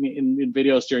said it in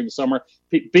videos during the summer,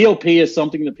 BOP is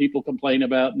something that people complain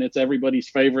about, and it's everybody's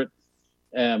favorite,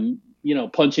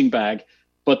 punching bag.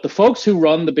 But the folks who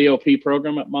run the BOP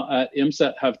program at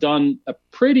IMSA have done a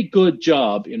pretty good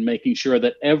job in making sure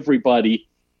that everybody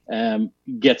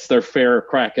gets their fair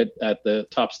crack at the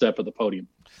top step of the podium.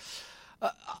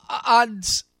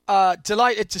 And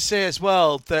delighted to say as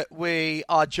well that we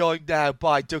are joined now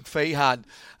by Doug Feehan,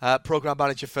 Programme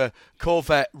Manager for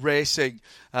Corvette Racing.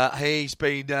 He's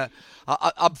been...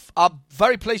 I'm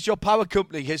very pleased your power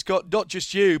company has got not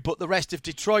just you, but the rest of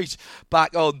Detroit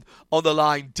back on the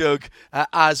line, Doug,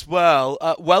 as well.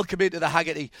 Welcome into the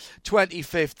Hagerty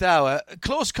 25th Hour.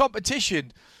 Close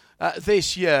competition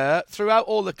this year throughout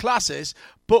all the classes,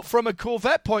 But from a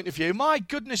Corvette point of view, my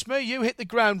goodness me, you hit the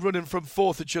ground running from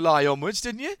 4th of July onwards,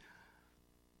 didn't you?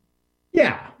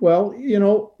 Yeah, well,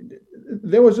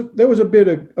 there was a bit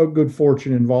of good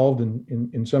fortune involved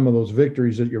in some of those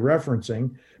victories that you're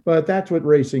referencing, but that's what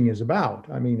racing is about.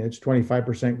 I mean, it's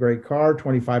 25% great car,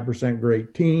 25%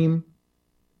 great team,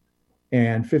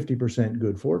 and 50%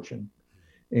 good fortune.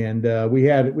 And we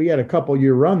had a couple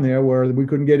year run there where we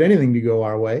couldn't get anything to go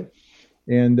our way,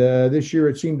 and this year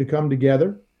it seemed to come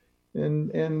together,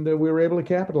 and we were able to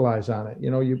capitalize on it.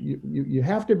 You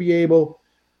have to be able.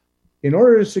 In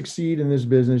order to succeed in this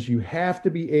business, you have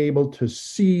to be able to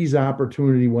seize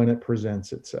opportunity when it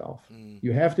presents itself.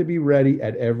 You have to be ready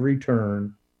at every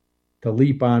turn to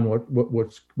leap on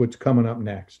what's coming up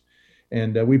next.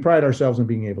 And we pride ourselves in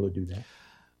being able to do that.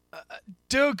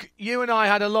 Doug, you and I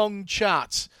had a long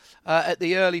chat at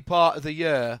the early part of the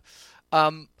year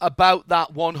about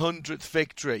that 100th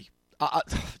victory.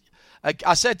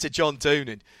 I said to John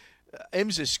Doonan,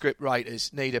 IMSA's script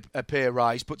writers need a pay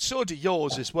rise, but so do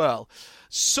yours as well.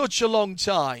 Such a long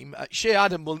time. Shea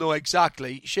Adam will know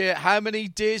exactly. Shea, how many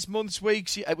days, months,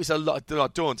 weeks? It was a lot. No,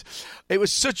 don't. It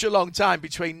was such a long time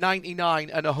between 99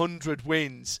 and 100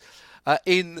 wins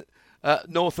in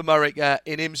North America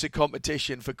in IMSA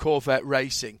competition for Corvette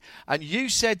racing. And you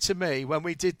said to me when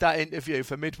we did that interview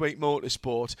for Midweek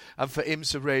Motorsport and for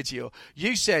IMSA Radio,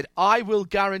 you said, I will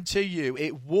guarantee you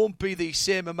it won't be the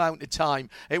same amount of time.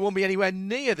 It won't be anywhere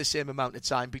near the same amount of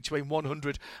time between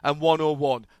 100 and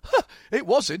 101. It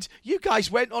wasn't. You guys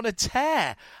went on a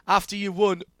tear after you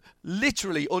won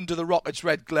literally under the Rockets'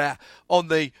 red glare on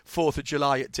the 4th of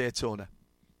July at Daytona.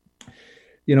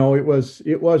 It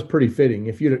was pretty fitting.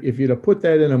 If you'd have put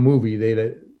that in a movie,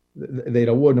 they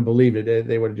wouldn't have believed it.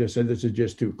 They would have just said this is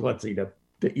just too klutzy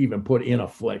to even put in a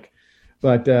flick.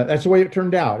 But that's the way it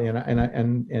turned out,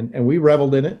 and we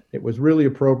reveled in it. It was really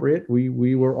appropriate.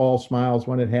 We were all smiles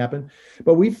when it happened,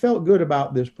 but we felt good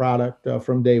about this product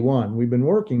from day one. We've been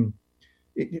working.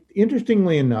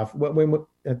 Interestingly enough, when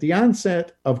at the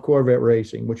onset of Corvette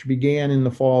racing, which began in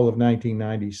the fall of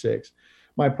 1996.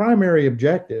 My primary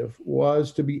objective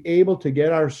was to be able to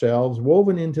get ourselves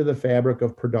woven into the fabric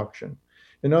of production.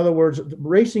 In other words,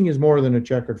 racing is more than a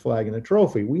checkered flag and a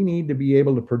trophy. We need to be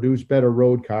able to produce better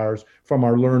road cars from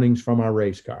our learnings from our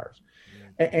race cars.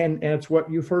 And it's what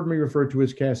you've heard me refer to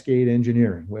as cascade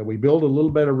engineering, where we build a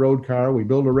little better road car, we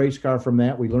build a race car from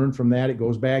that, we learn from that, it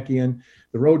goes back in.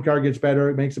 The road car gets better,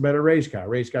 it makes a better race car.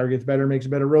 Race car gets better, makes a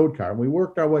better road car. And we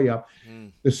worked our way up.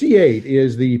 The C8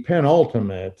 is the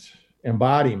penultimate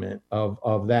embodiment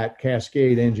of that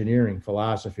cascade engineering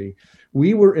philosophy.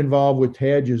 We were involved with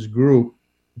Tadge's group,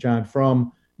 John,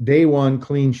 from day one,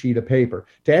 clean sheet of paper.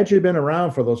 Tadge had been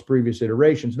around for those previous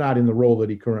iterations, not in the role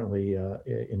that he currently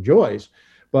enjoys,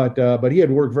 but he had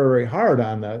worked very hard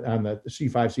on the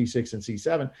C5, C6, and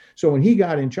C7. So when he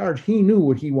got in charge, he knew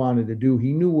what he wanted to do.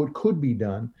 He knew what could be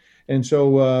done. And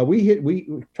so we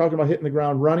talking about hitting the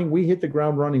ground running. We hit the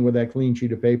ground running with that clean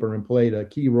sheet of paper and played a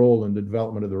key role in the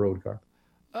development of the road car.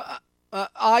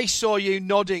 I saw you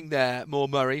nodding there, Mo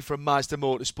Murray from Mazda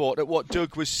Motorsport, at what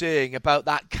Doug was saying about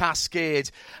that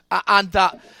cascade and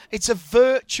that it's a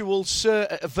virtuous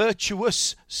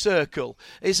circle,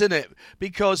 isn't it?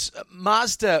 Because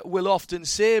Mazda will often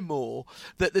say more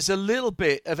that there's a little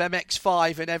bit of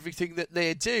MX-5 in everything that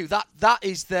they do. That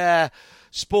is their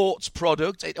sports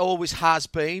product. It always has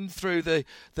been through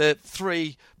the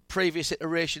three previous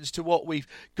iterations to what we've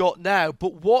got now.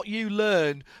 But what you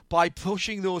learn by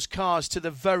pushing those cars to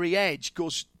the very edge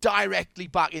goes directly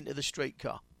back into the street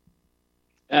car.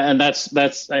 And that's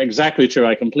exactly true.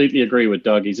 I completely agree with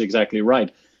Doug. He's exactly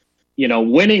right.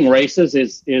 Winning races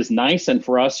is nice, and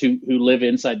for us who live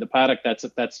inside the paddock,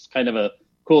 that's kind of a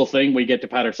cool thing. We get to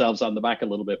pat ourselves on the back a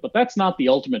little bit, but that's not the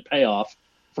ultimate payoff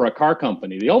for a car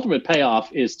company. The ultimate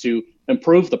payoff is to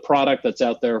improve the product that's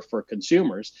out there for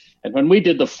consumers. And when we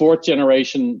did the 4th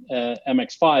generation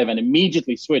MX-5 and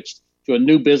immediately switched to a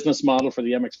new business model for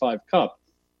the MX-5 Cup,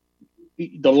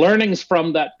 the learnings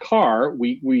from that car,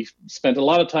 we spent a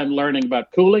lot of time learning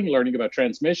about cooling, learning about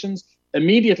transmissions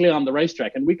immediately on the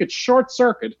racetrack. And we could short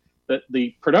circuit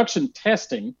the production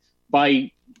testing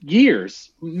by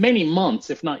years, many months,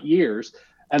 if not years.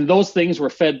 And those things were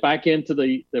fed back into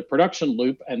the production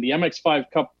loop, and the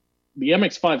MX-5 Cup, the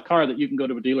MX-5 car that you can go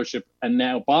to a dealership and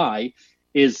now buy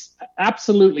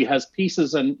absolutely has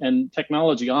pieces and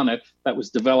technology on it that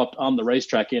was developed on the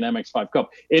racetrack in MX-5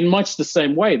 Cup in much the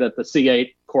same way that the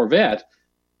C8 Corvette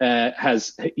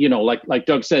has, like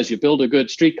Doug says, you build a good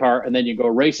street car and then you go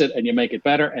race it and you make it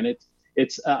better. And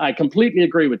I completely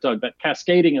agree with Doug that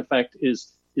cascading effect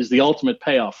is the ultimate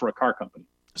payoff for a car company.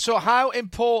 So how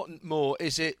important, Mo,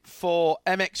 is it for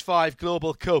MX5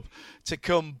 Global Cup to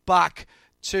come back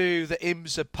to the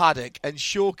IMSA paddock and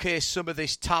showcase some of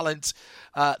this talent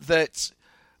that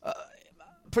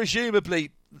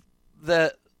presumably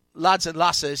the lads and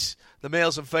lasses, the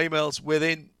males and females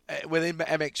within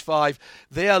MX5,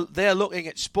 they're looking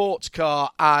at sports car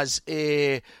as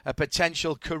a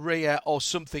potential career or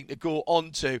something to go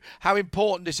on to. How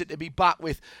important is it to be back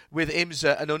with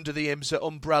IMSA and under the IMSA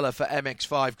umbrella for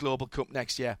MX5 Global Cup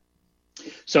next year?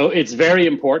 So it's very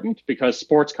important because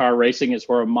sports car racing is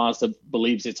where Mazda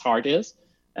believes its heart is,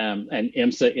 and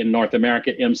IMSA in North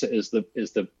America, IMSA is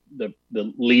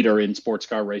the leader in sports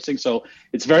car racing. So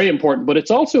it's very important, but it's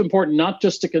also important not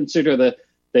just to consider the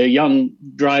young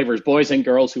drivers, boys and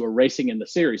girls who are racing in the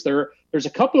series. There's a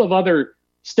couple of other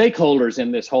stakeholders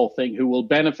in this whole thing who will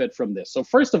benefit from this. So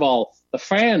first of all, the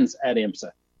fans at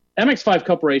IMSA. MX5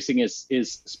 Cup racing is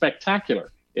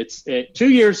spectacular. It's 2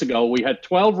 years ago, we had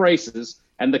 12 races,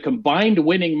 and the combined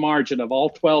winning margin of all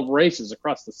 12 races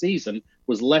across the season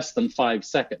was less than 5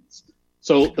 seconds.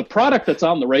 So the product that's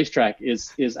on the racetrack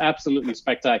is absolutely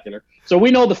spectacular. So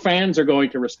we know the fans are going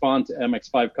to respond to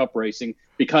MX5 Cup racing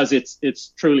because it's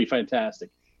truly fantastic.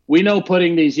 We know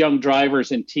putting these young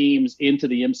drivers and teams into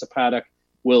the IMSA paddock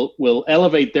will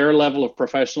elevate their level of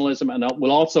professionalism, and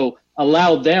will also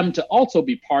allow them to also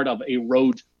be part of a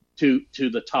road to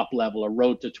the top level, a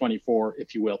road to 24,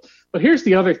 if you will. But here's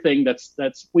the other thing that's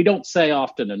we don't say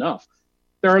often enough.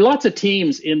 There are lots of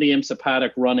teams in the IMSA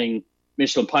paddock running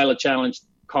Michelin Pilot Challenge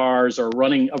cars or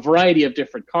running a variety of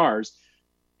different cars.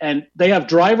 And they have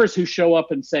drivers who show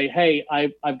up and say, hey,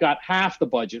 I've got half the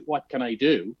budget. What can I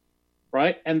do?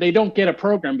 Right? And they don't get a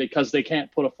program because they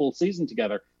can't put a full season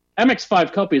together.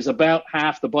 MX5 Cup is about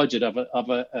half the budget of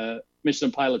a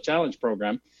Michelin Pilot Challenge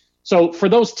program. So for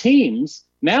those teams,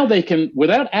 now they can,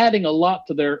 without adding a lot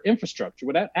to their infrastructure,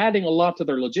 without adding a lot to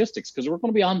their logistics, because we're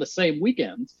going to be on the same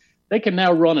weekends, they can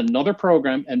now run another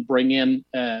program and bring in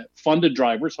funded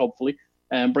drivers, hopefully,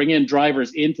 and bring in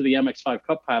drivers into the MX5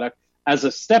 Cup paddock as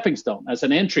a stepping stone, as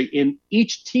an entry in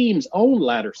each team's own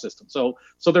ladder system. So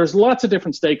there's lots of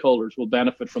different stakeholders will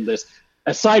benefit from this,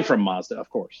 aside from Mazda, of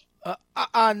course.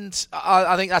 And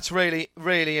I think that's really,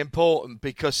 really important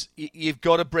because you've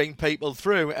got to bring people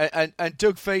through. And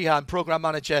Doug Feehan, program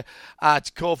manager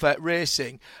at Corvette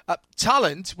Racing,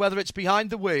 talent, whether it's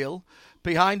behind the wheel,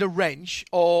 behind a wrench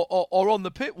or on the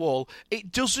pit wall,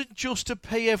 it doesn't just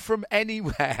appear from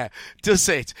anywhere, does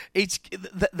it?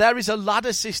 There is a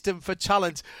ladder system for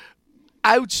talent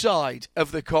outside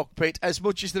of the cockpit as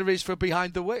much as there is for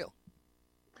behind the wheel.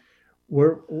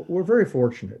 We're very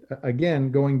fortunate.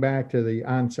 Again, going back to the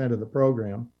onset of the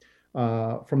program,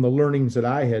 from the learnings that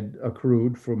I had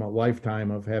accrued from a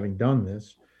lifetime of having done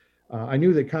this, I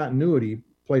knew that continuity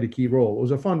played a key role. It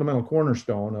was a fundamental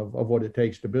cornerstone of what it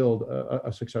takes to build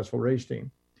a successful race team.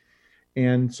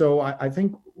 And so I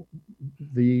think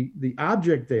the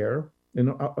object there, in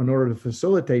order to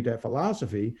facilitate that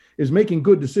philosophy, is making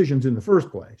good decisions in the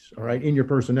first place, all right, in your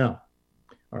personnel.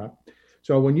 All right.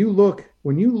 So when you look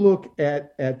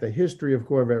at the history of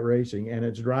Corvette racing and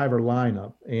its driver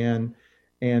lineup and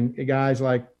guys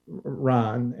like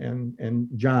Ron and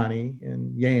Johnny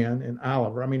and Jan and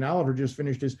Oliver. I mean, Oliver just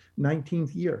finished his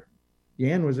 19th year.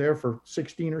 Jan was there for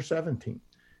 16 or 17.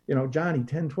 Johnny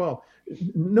 10, 12.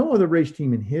 No other race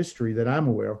team in history that I'm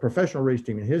aware of, professional race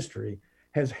team in history,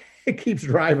 keeps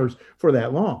drivers for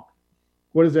that long.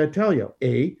 What does that tell you?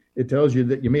 A, it tells you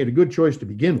that you made a good choice to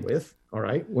begin with. All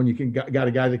right, when you got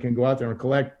a guy that can go out there and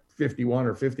collect 51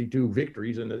 or 52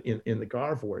 victories in the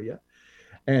car for you,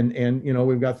 and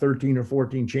we've got 13 or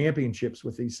 14 championships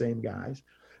with these same guys.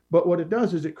 But what it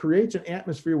does is it creates an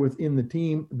atmosphere within the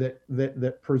team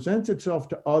that presents itself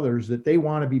to others that they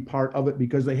want to be part of it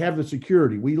because they have the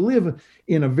security. We live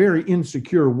in a very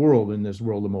insecure world in this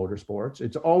world of motorsports.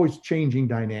 It's always changing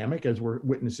dynamic, as we're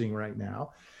witnessing right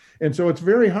now, and so it's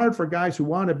very hard for guys who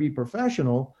want to be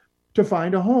professional to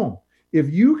find a home. If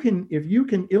you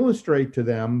can illustrate to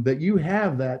them that you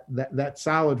have that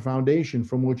solid foundation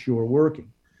from which you are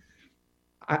working,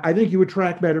 I think you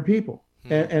attract better people.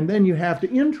 And then you have to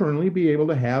internally be able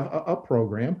to have a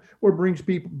program where it brings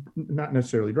people, not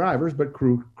necessarily drivers, but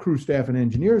crew staff and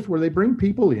engineers, where they bring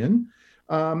people in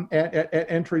at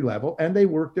entry level and they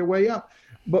work their way up.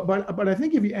 But I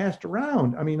think if you asked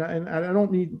around, I mean, and I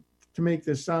don't need to make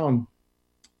this sound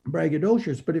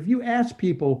braggadocious, but if you ask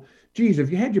people, geez,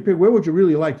 if you had your pick, where would you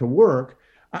really like to work?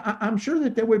 I'm sure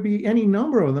that there would be any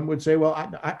number of them would say, well,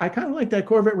 I kind of like that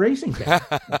Corvette racing car.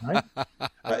 Right?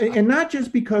 And not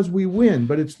just because we win,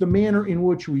 but it's the manner in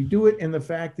which we do it and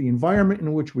the environment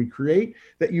in which we create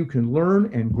that you can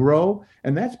learn and grow.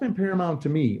 And that's been paramount to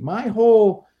me. My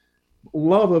whole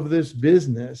love of this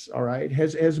business, all right,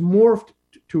 has morphed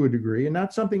to a degree, and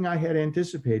not something I had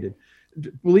anticipated.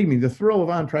 Believe me, the thrill of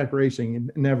on-track racing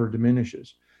never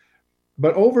diminishes.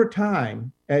 But over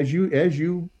time, as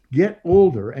you get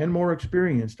older and more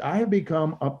experienced, I have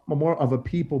become more of a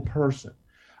people person.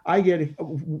 I get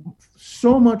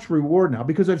so much reward now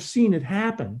because I've seen it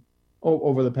happen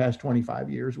over the past 25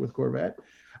 years with Corvette.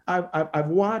 I've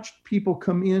watched people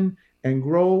come in and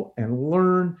grow and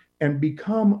learn and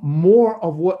become more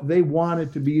of what they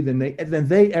wanted to be than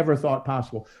they ever thought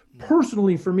possible.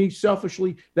 Personally, for me,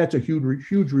 selfishly, that's a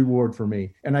huge reward for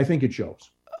me, and I think it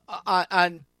shows.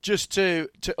 And just to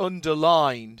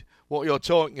underline what you're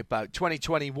talking about,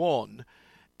 2021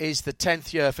 is the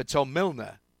 10th year for Tom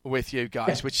Milner with you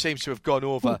guys, which seems to have gone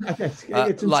over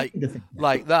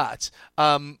like that.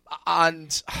 And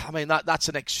I mean, that's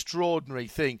an extraordinary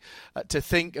thing to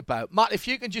think about. Matt, if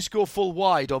you can just go full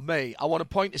wide on me, I want to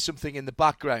point to something in the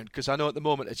background, because I know at the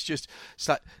moment it's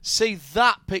like, see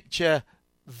that picture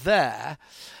there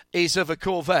is of a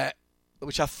Corvette,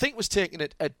 which I think was taken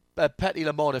at Petit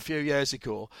Le Mans a few years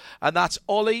ago, and that's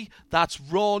Ollie, that's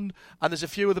Ron, and there's a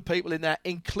few other people in there,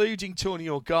 including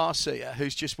Tonio Garcia,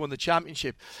 who's just won the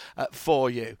championship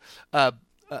for you,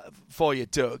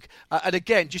 Doug. And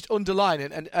again, just underline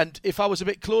it, and if I was a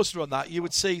bit closer on that, you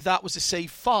would see that was a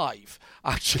C5.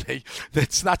 Actually,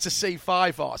 that's a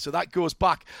C5R, so that goes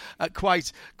back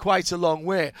quite a long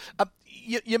way.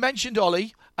 You mentioned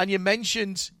Ollie, and you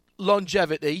mentioned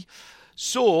longevity,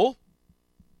 so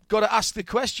got to ask the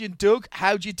question, Doug,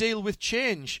 how do you deal with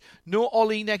change? No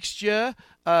Ollie next year.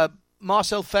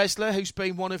 Marcel Fessler, who's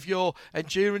been one of your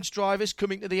endurance drivers,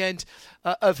 coming to the end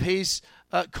of his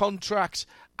contract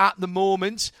at the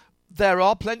moment. There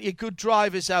are plenty of good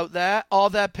drivers out there. Are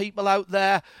there people out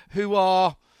there who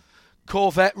are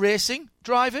Corvette racing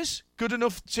drivers, good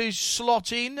enough to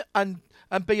slot in and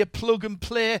be a plug and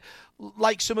play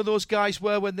like some of those guys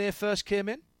were when they first came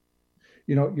in?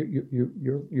 You know,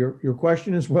 your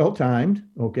question is well timed,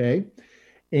 okay,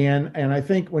 and I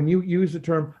think when you use the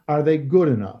term, are they good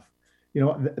enough? You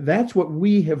know, that's what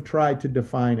we have tried to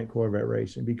define at Corvette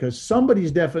Racing, because somebody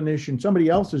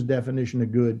else's definition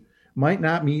of good might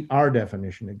not meet our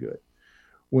definition of good.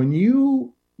 When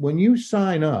you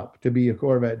sign up to be a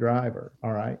Corvette driver,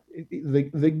 all right,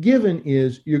 the given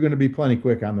is you're going to be plenty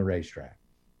quick on the racetrack,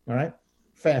 all right,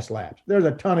 fast laps. There's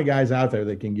a ton of guys out there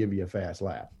that can give you a fast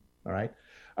lap. All right.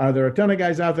 Are there a ton of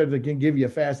guys out there that can give you a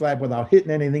fast lap without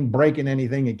hitting anything, breaking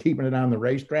anything, and keeping it on the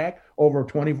racetrack over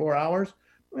 24 hours?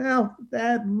 Well,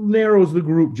 that narrows the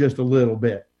group just a little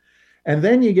bit. And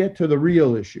then you get to the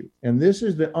real issue. And this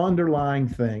is the underlying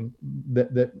thing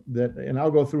that and I'll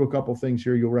go through a couple things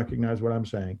here. You'll recognize what I'm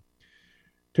saying.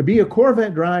 To be a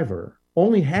Corvette driver,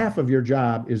 only half of your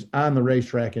job is on the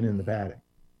racetrack and in the paddock.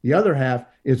 The other half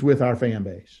is with our fan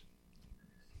base.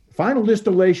 Final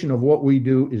distillation of what we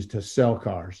do is to sell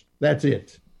cars. That's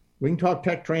it. We can talk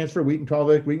tech transfer. We can talk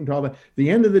this. We can talk that. At the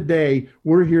end of the day,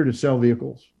 we're here to sell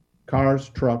vehicles, cars,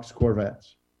 trucks,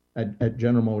 Corvettes at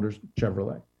General Motors,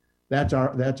 Chevrolet. That's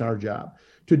our job.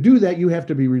 To do that, you have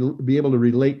to be able to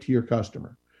relate to your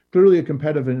customer. Clearly, a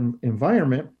competitive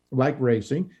environment like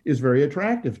racing is very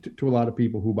attractive to a lot of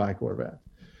people who buy Corvettes.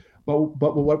 But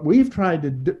what we've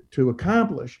tried to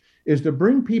accomplish is to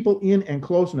bring people in and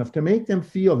close enough to make them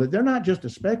feel that they're not just a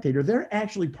spectator, they're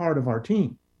actually part of our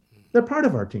team. They're part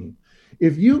of our team.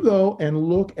 If you go and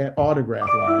look at autograph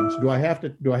lines, do I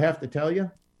have to tell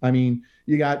you? I mean,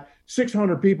 you got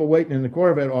 600 people waiting in the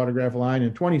Corvette autograph line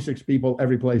and 26 people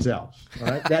every place else. All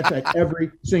right, that's at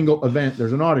every single event.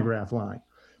 There's an autograph line.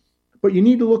 But you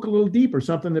need to look a little deeper,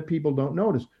 something that people don't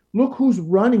notice. Look who's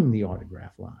running the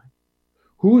autograph line.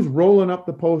 Who's rolling up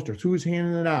the posters? Who's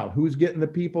handing it out? Who's getting the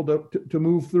people to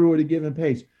move through at a given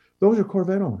pace? Those are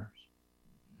Corvette owners.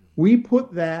 We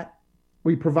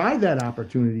provide that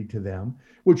opportunity to them,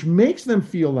 which makes them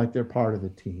feel like they're part of the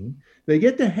team. They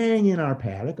get to hang in our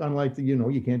paddock, unlike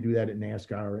you can't do that at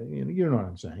NASCAR. You know what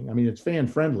I'm saying? I mean, it's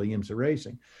fan-friendly, IMSA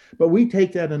racing. But we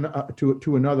take that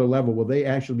to another level where they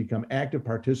actually become active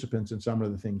participants in some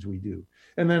of the things we do.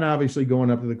 And then obviously going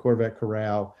up to the Corvette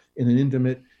Corral in an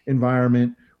intimate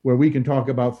environment where we can talk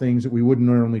about things that we wouldn't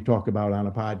normally talk about on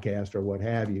a podcast or what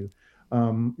have you.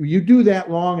 You do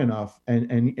that long enough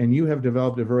and you have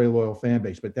developed a very loyal fan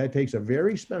base, but that takes a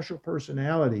very special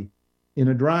personality in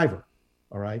a driver,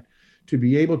 all right, to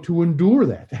be able to endure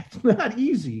that. That's not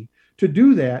easy to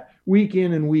do that week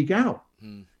in and week out.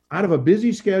 Out of a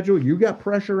busy schedule, you got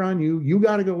pressure on you. You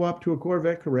got to go up to a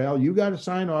Corvette Corral. You got to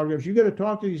sign autographs. You got to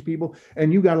talk to these people,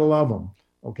 and you got to love them.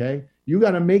 Okay, you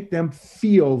got to make them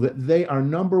feel that they are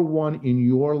number one in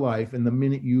your life. And the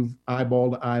minute you've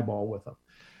eyeball to eyeball with them,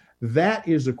 that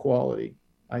is a quality,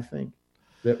 I think,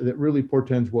 that really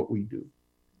portends what we do.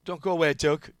 Don't go away,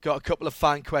 Doug. Got a couple of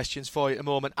fan questions for you in a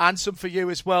moment, and some for you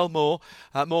as well, Mo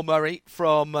Murray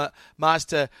from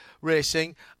Mazda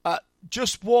Racing.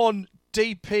 Just one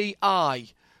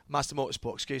DPI, Mazda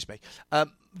Motorsport, excuse me.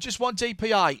 Just one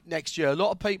DPI next year. A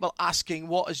lot of people asking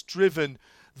what has driven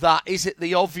that. Is it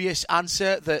the obvious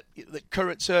answer that the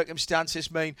current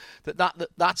circumstances mean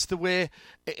that's the way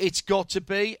it's got to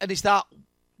be? And is that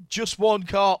just one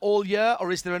car all year,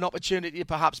 or is there an opportunity to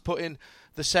perhaps put in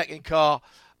the second car,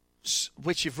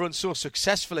 which you've run so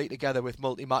successfully together with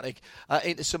Multimatic,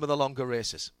 into some of the longer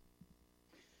races?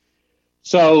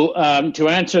 So to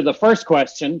answer the first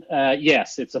question,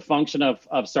 yes, it's a function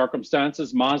of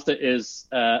circumstances. Mazda is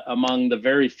among the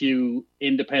very few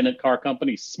independent car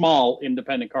companies, small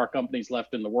independent car companies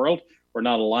left in the world. We're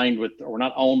not aligned with, or we're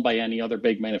not owned by any other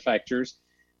big manufacturers.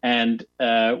 And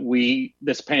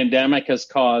this pandemic has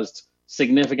caused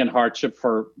significant hardship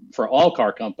for all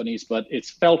car companies, but it's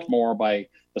felt more by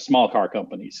the small car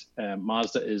companies.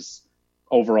 Mazda is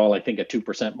overall, I think, a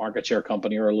 2% market share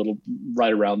company, or a little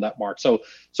right around that mark. So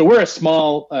we're a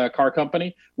small car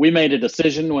company. We made a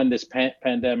decision when this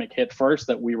pandemic hit first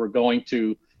that we were going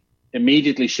to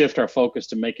immediately shift our focus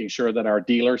to making sure that our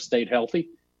dealers stayed healthy.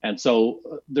 And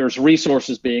so there's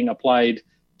resources being applied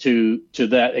to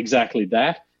that, exactly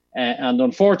that. And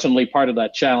unfortunately, part of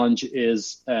that challenge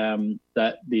is a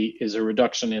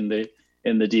reduction in the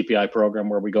DPI program,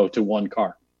 where we go to one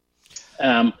car.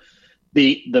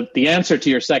 The answer to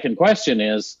your second question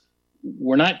is,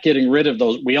 we're not getting rid of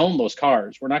those. We own those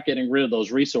cars. We're not getting rid of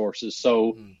those resources.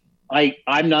 So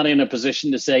I'm not in a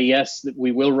position to say yes, that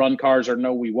we will run cars, or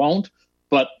no, we won't.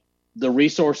 But the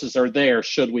resources are there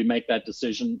should we make that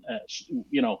decision.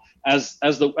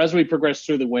 As we progress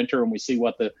through the winter and we see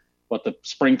what the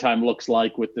springtime looks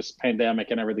like with this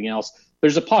pandemic and everything else,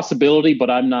 there's a possibility, but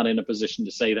I'm not in a position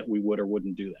to say that we would or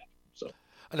wouldn't do that. So.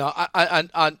 No,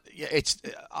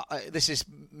 this is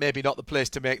maybe not the place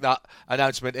to make that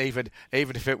announcement, even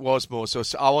if it was more. So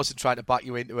I wasn't trying to back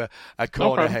you into a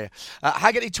corner here.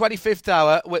 Hagerty 25th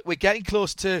hour. We're getting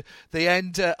close to the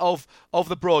end of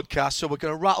the broadcast, so we're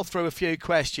going to rattle through a few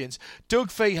questions. Doug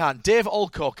Feehan, Dave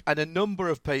Alcock, and a number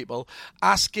of people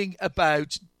asking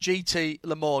about GT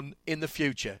Le Mans in the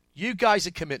future. You guys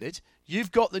are committed.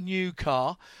 You've got the new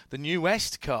car, the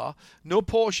newest car. No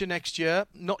Porsche next year.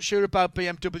 Not sure about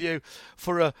BMW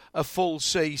for a full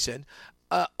season.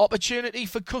 Opportunity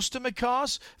for customer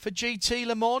cars for GT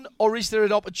Le Mans, or is there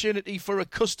an opportunity for a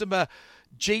customer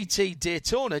GT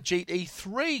Daytona,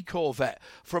 GT3 Corvette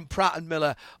from Pratt &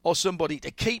 Miller or somebody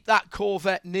to keep that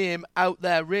Corvette name out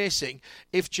there racing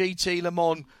if GT Le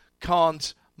Mans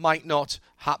might not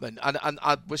happen? And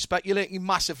we're speculating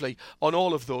massively on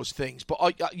all of those things,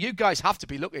 but you guys have to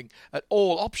be looking at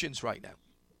all options right now.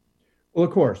 Well,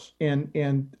 of course, and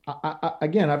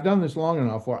again, I've done this long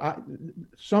enough where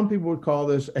some people would call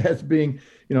this as being,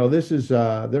 this is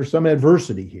there's some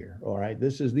adversity here. All right,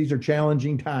 these are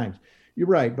challenging times. You're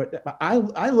right, but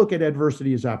I look at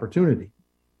adversity as opportunity.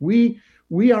 We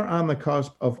are on the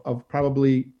cusp of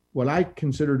probably what I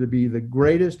consider to be the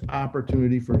greatest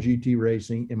opportunity for GT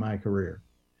racing in my career.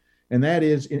 And that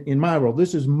is in my world.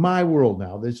 This is my world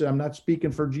now. I'm not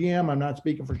speaking for GM. I'm not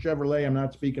speaking for Chevrolet. I'm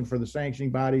not speaking for the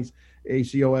sanctioning bodies,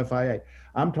 ACO, FIA.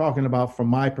 I'm talking about from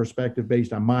my perspective,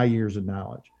 based on my years of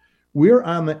knowledge. We're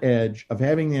on the edge of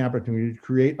having the opportunity to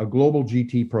create a global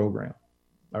GT program.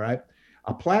 All right.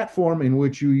 A platform in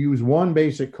which you use one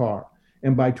basic car.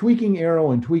 And by tweaking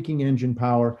aero and tweaking engine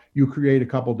power, you create a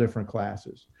couple different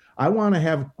classes. I want to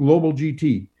have global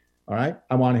GT. All right.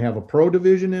 I want to have a pro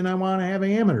division, and I want to have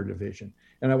an amateur division.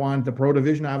 And I want the pro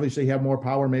division obviously have more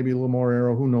power, maybe a little more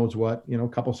aero, who knows what, a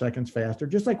couple seconds faster,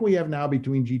 just like we have now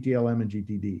between GTLM and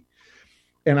GTD.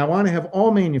 And I want to have all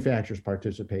manufacturers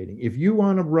participating. If you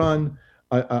want to run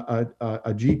a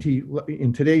GT,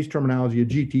 in today's terminology, a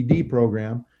GTD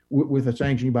program with a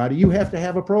sanctioning body, you have to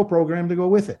have a pro program to go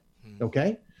with it.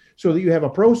 Okay. So that you have a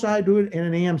pro side to it and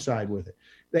an AM side with it.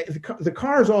 The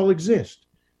cars all exist.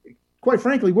 Quite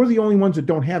frankly, we're the only ones that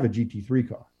don't have a GT3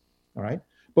 car. All right.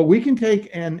 But we can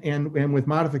take and with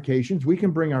modifications, we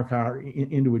can bring our car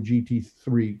into a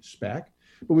GT3 spec.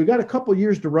 But we've got a couple of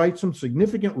years to write some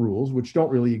significant rules, which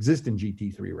don't really exist in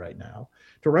GT3 right now,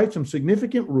 to write some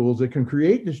significant rules that can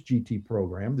create this GT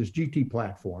program, this GT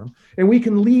platform, and we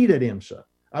can lead at IMSA.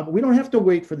 We don't have to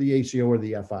wait for the ACO or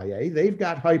the FIA. They've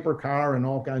got hypercar and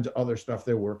all kinds of other stuff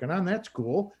they're working on. That's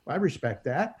cool. I respect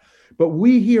that. But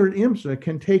we here at IMSA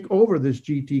can take over this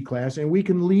GT class and we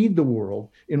can lead the world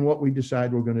in what we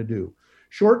decide we're going to do.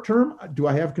 Short term, do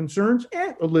I have concerns?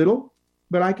 A little.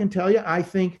 But I can tell you, I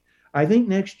think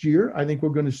next year, I think we're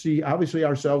going to see, obviously,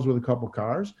 ourselves with a couple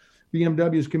cars.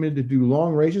 BMW is committed to do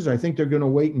long races. I think they're going to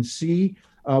wait and see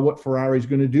what Ferrari's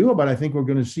going to do. But I think we're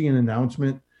going to see an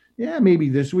announcement, maybe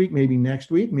this week, maybe next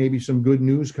week, maybe some good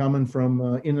news coming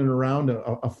from in and around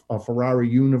a Ferrari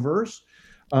universe.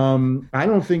 I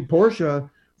don't think Porsche,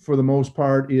 for the most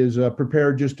part, is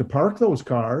prepared just to park those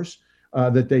cars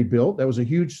that they built. That was a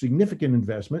huge, significant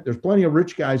investment. There's plenty of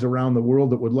rich guys around the world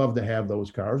that would love to have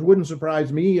those cars. Wouldn't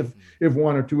surprise me if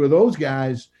one or two of those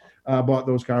guys bought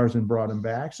those cars and brought them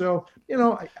back. So,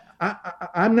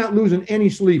 I'm not losing any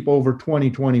sleep over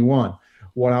 2021.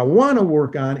 What I want to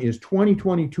work on is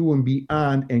 2022 and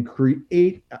beyond, and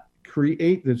create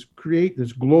this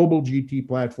global GT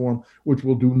platform, which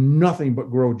will do nothing but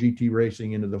grow GT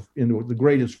racing into the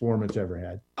greatest form it's ever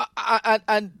had.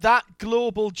 And that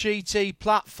global GT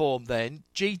platform, then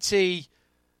GT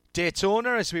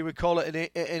Daytona, as we would call it in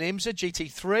IMSA,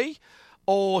 GT3,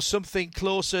 or something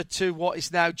closer to what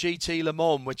is now GT Le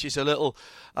Mans, which is a little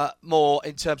more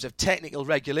in terms of technical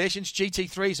regulations.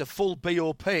 GT3 is a full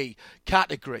BOP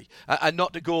category. And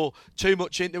not to go too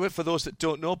much into it for those that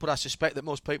don't know, but I suspect that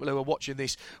most people who are watching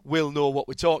this will know what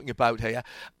we're talking about here.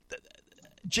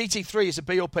 GT3 is a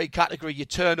BOP category. You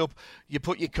turn up, you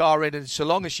put your car in, and so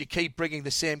long as you keep bringing the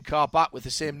same car back with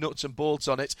the same nuts and bolts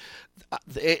on it,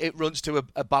 it runs to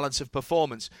a balance of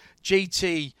performance.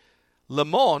 GT Le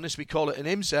Mans, as we call it in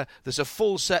IMSA, there's a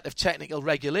full set of technical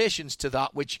regulations to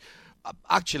that which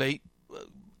actually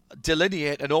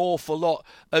delineate an awful lot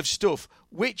of stuff.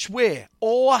 Which way?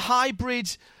 Or a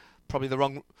hybrid, probably the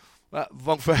wrong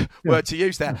word to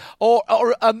use there,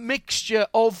 or a mixture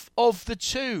of the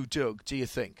two, Doug, do you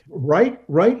think? Right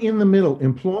in the middle,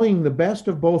 employing the best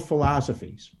of both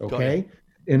philosophies, okay?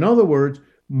 In other words,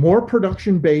 more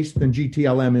production-based than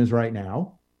GTLM is right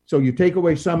now. So you take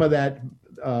away some of that,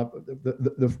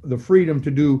 the freedom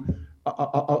to do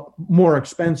more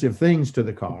expensive things to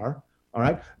the car, all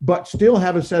right? But still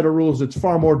have a set of rules that's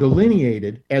far more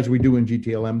delineated, as we do in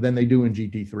GTLM, than they do in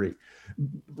GT3.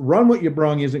 Run what you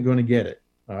brung isn't going to get it,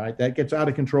 all right? That gets out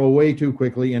of control way too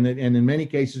quickly, and in many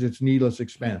cases, it's needless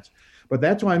expense. But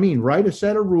that's what I mean. Write a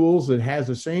set of rules that has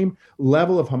the same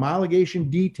level of homologation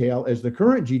detail as the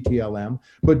current GTLM,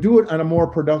 but do it on a more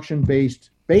production-based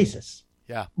basis.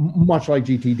 Yeah, much like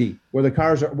GTD, where the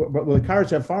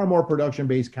cars have far more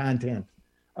production-based content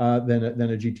than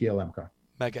a GTLM car.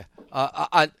 Mega.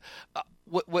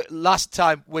 Last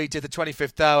time we did the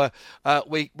 25th hour,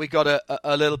 we got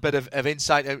a little bit of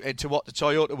insight into what the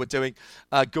Toyota were doing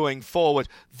going forward.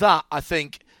 That, I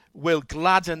think, will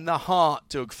gladden the heart,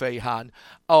 Doug Feehan,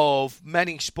 of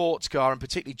many sports car and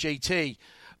particularly GT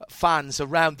fans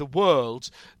around the world,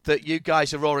 that you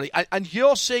guys are already, and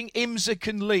you're saying IMSA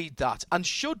can lead that and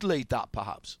should lead that,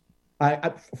 perhaps.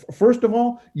 First of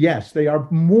all, yes, they are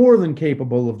more than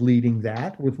capable of leading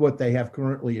that with what they have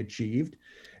currently achieved.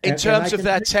 In terms of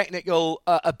their technical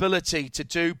ability to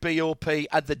do BOP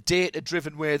and the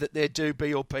data-driven way that they do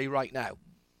BOP right now.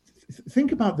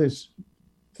 Think about this.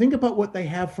 Think about what they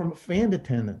have from fan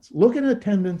attendance. Look at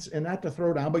attendance, and not to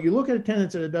throw down, but you look at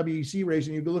attendance at a WEC race,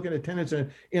 and you look at attendance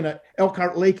in a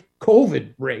Elkhart Lake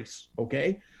COVID race,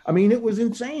 okay? I mean, it was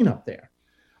insane up there.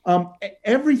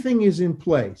 Everything is in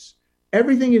place.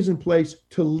 Everything is in place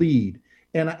to lead.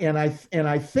 And I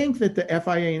think that the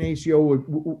FIA and ACO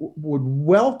would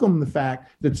welcome the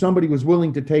fact that somebody was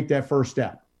willing to take that first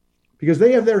step, because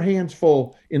they have their hands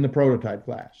full in the prototype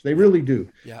class. They really do.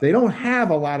 Yeah. They don't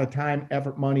have a lot of time,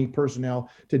 effort, money,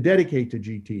 personnel to dedicate to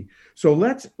GT. So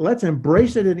let's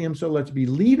embrace it at IMSA. Let's be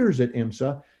leaders at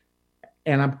IMSA.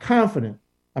 And I'm confident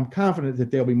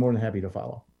that they'll be more than happy to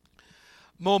follow.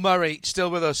 Mo Murray still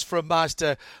with us from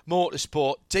Mazda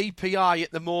Motorsport. DPI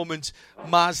at the moment,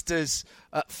 Mazda's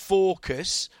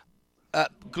focus.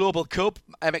 Global Cup,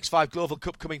 MX5 Global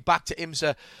Cup coming back to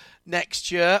IMSA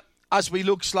next year. As we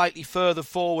look slightly further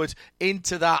forward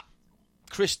into that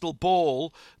crystal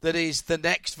ball that is the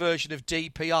next version of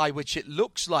DPI, which it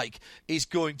looks like is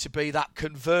going to be that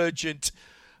convergent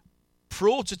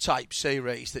prototype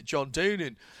series that John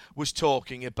Doonan was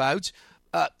talking about.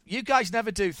 You guys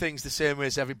never do things the same way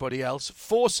as everybody else.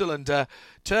 4-cylinder,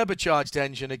 turbocharged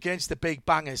engine against the big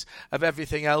bangers of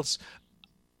everything else.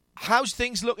 How's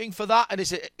things looking for that? And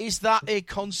is that a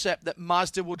concept that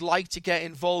Mazda would like to get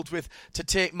involved with to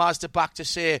take Mazda back to,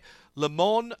 say, Le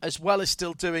Mans, as well as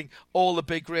still doing all the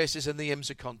big races and the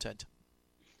IMSA content?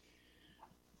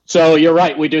 So you're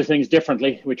right. We do things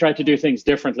differently. We try to do things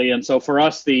differently. And so for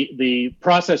us, the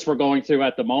process we're going through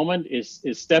at the moment is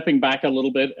stepping back a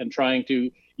little bit and trying to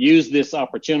use this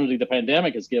opportunity the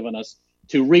pandemic has given us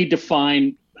to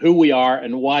redefine who we are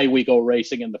and why we go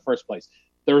racing in the first place.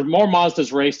 There are more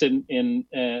Mazdas raced in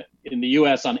the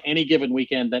U.S. on any given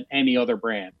weekend than any other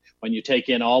brand. When you take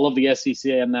in all of the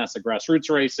SCCA and NASA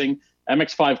grassroots racing,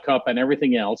 MX5 Cup, and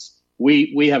everything else,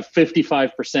 we have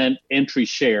 55% entry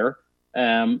share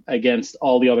against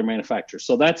all the other manufacturers.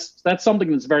 So that's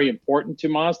something that's very important to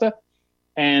Mazda.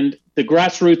 And the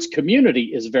grassroots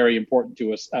community is very important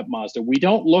to us at Mazda. We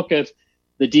don't look at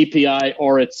the DPI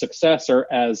or its successor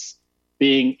as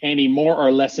being any more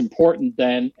or less important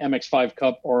than MX5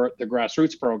 Cup or the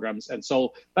grassroots programs. And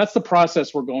so that's the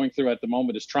process we're going through at the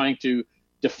moment, is trying to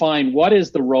define what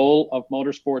is the role of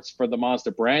motorsports for the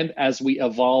Mazda brand as we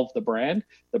evolve the brand.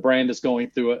 The brand is going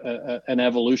through an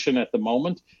evolution at the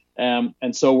moment.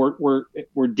 And so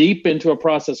we're deep into a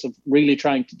process of really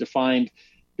trying to define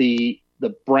the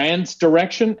brand's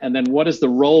direction, and then what is the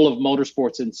role of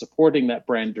motorsports in supporting that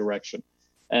brand direction.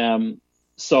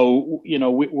 So, you know,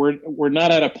 we're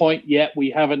not at a point yet.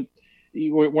 We're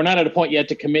not at a point yet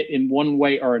to commit in one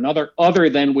way or another, other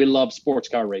than we love sports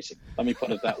car racing. Let me put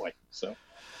it that way. So,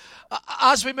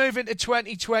 as we move into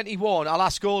 2021, I'll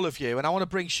ask all of you, and I want to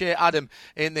bring Shea Adam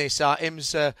in this, our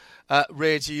IMSA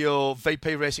Radio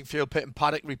VP Racing Fuel Pit and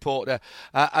Paddock reporter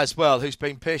as well, who's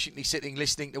been patiently sitting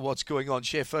listening to what's going on.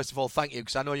 Shea, first of all, thank you,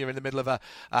 because I know you're in the middle of a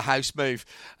house move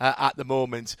at the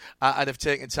moment and have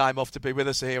taken time off to be with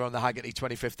us here on the Hagerty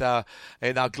 25th Hour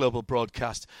in our Global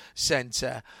Broadcast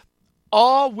Centre.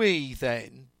 Are we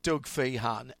then, Doug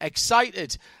Feehan,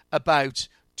 excited about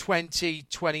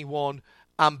 2021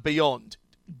 and beyond,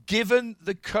 given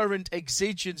the current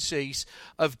exigencies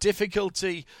of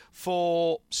difficulty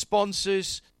for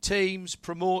sponsors, teams,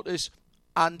 promoters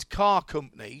and car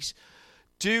companies?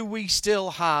 Do we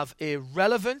still have a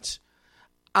relevant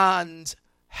and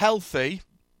healthy,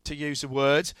 to use a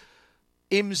word,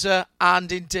 IMSA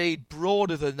and indeed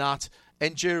broader than that,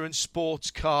 endurance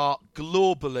sports car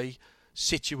globally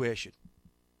situation?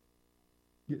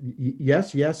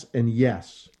 Yes, and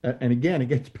yes. And again, it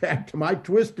gets back to my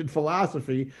twisted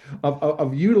philosophy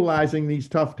of utilizing these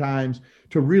tough times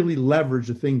to really leverage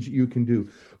the things that you can do.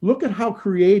 Look at how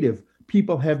creative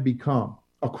people have become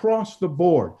across the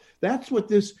board. That's what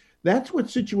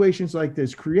situations like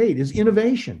this create, is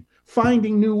innovation,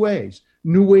 finding new ways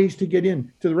to get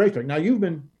into the racetrack. Now, you've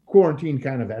been quarantined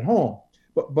kind of at home,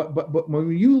 but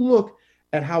when you look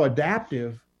at how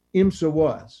adaptive IMSA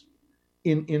was,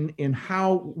 in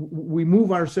how we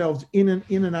move ourselves in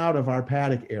and out of our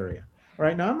paddock area. All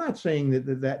right. Now, I'm not saying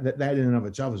that in and of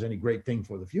itself is any great thing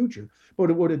for the future,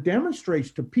 but what it demonstrates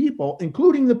to people,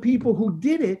 including the people who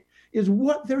did it, is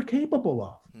what they're capable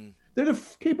of. They're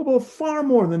capable of far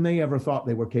more than they ever thought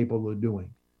they were capable of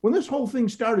doing. When this whole thing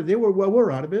started, they were, well, we're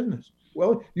out of business.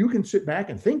 Well, you can sit back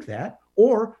and think that,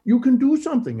 or you can do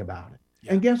something about it.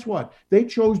 Yeah. And guess what? They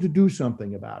chose to do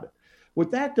something about it.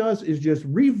 What that does is just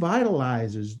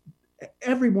revitalizes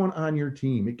everyone on your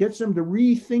team. It gets them to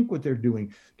rethink what they're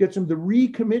doing, gets them to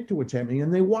recommit to what's happening,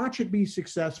 and they watch it be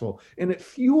successful. And it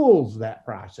fuels that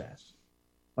process.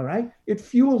 All right? It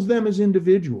fuels them as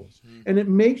individuals. And it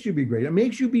makes you be great. It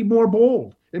makes you be more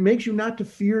bold. It makes you not to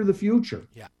fear the future.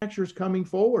 Yeah. Manufacturers coming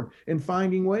forward and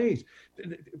finding ways.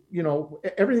 You know,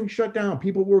 everything's shut down.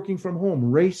 People working from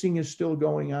home. Racing is still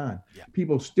going on. Yeah.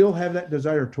 People still have that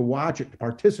desire to watch it, to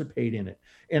participate in it.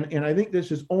 And I think that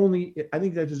has only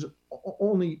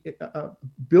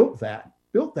built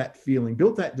that feeling,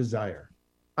 built that desire.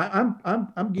 I'm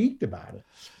geeked about it.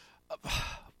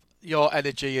 Your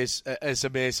energy is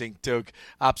amazing, Doug.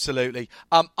 Absolutely.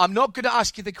 I'm not going to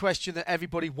ask you the question that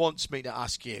everybody wants me to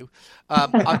ask you.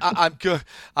 I'm good,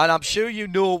 and I'm sure you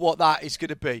know what that is going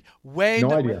to be.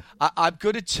 No idea. I'm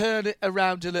going to turn it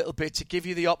around a little bit to give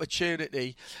you the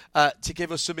opportunity to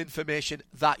give us some information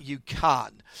that you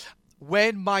can.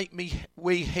 When might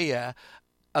we hear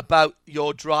about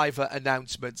your driver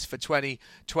announcements for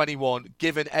 2021,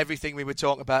 given everything we were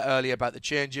talking about earlier about the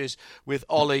changes with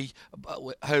Ollie,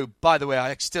 who, by the way,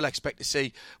 I still expect to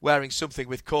see wearing something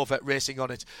with Corvette Racing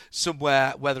on it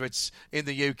somewhere, whether it's in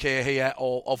the UK here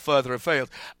or further afield,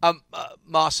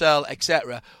 Marcel,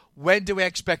 etc. When do we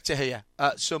expect to hear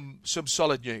some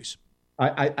solid news?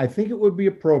 I think it would be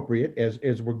appropriate,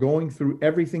 as we're going through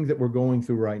everything that we're going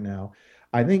through right now.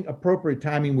 I think appropriate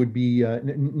timing would be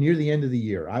near the end of the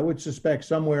year. I would suspect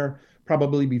somewhere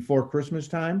probably before Christmas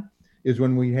time is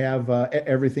when we have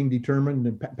everything determined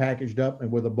and packaged up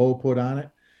and with a bow put on it.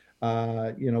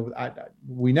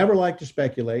 We never like to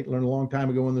speculate. Learned a long time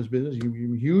ago in this business,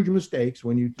 you huge mistakes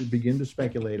when you begin to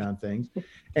speculate on things.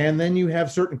 And then you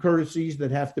have certain courtesies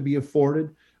that have to be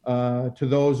afforded to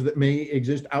those that may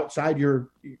exist outside your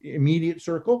immediate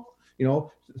circle.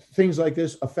 Things like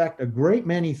this affect a great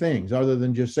many things other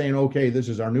than just saying, okay, this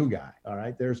is our new guy. All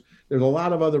right. There's a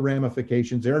lot of other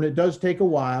ramifications there, and it does take a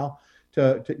while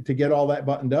to get all that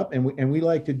buttoned up. And we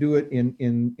like to do it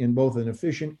in both an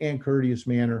efficient and courteous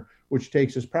manner, which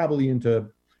takes us probably into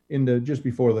just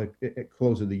before the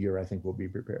close of the year. I think we'll be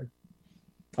prepared.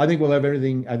 I think we'll have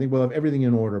everything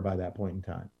in order by that point in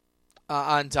time.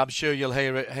 And I'm sure you'll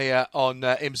hear it here on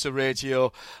IMSA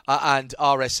Radio and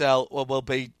RSL. We'll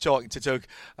be talking to Doug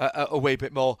a wee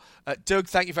bit more. Doug,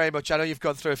 thank you very much. I know you've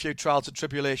gone through a few trials and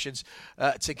tribulations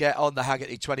to get on the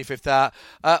Hagerty 25th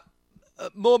hour.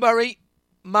 Mo Murray,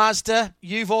 Mazda,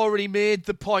 you've already made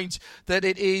the point that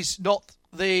it is not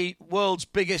the world's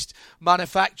biggest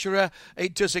manufacturer.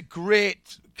 It does a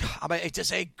great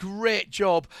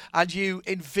job, and you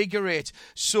invigorate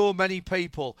so many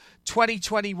people.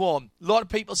 2021, a lot of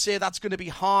people say that's going to be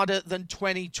harder than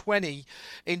 2020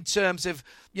 in terms of,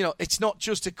 it's not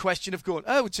just a question of going,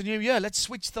 oh, it's a new year, let's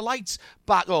switch the lights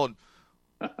back on.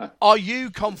 Are you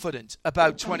confident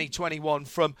about 2021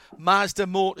 from Mazda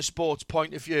Motorsport's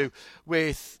point of view,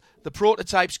 with the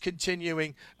prototypes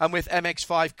continuing and with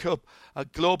MX5 Cup, a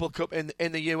Global Cup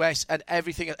in the US and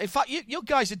everything? In fact, you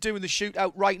guys are doing the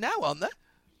shootout right now, aren't they?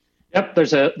 Yep,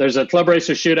 there's a club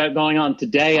racer shootout going on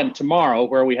today and tomorrow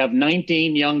where we have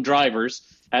 19 young drivers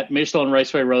at Michelin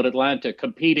Raceway Road, Atlanta,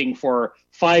 competing for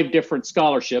 5 different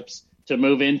scholarships to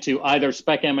move into either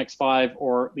Spec MX5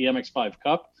 or the MX5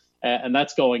 Cup. And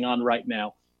that's going on right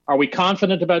now. Are we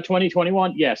confident about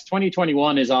 2021? Yes,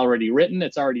 2021 is already written.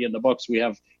 It's already in the books. We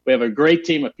have a great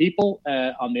team of people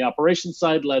on the operations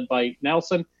side led by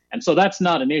Nelson. And so that's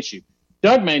not an issue.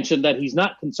 Doug mentioned that he's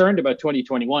not concerned about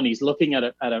 2021. He's looking at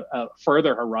a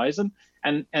further horizon.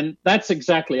 And that's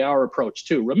exactly our approach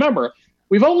too. Remember,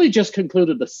 we've only just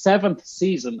concluded the 7th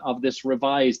season of this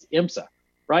revised IMSA,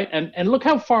 right? And look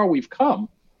how far we've come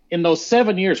in those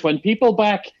 7 years. When people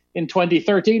back in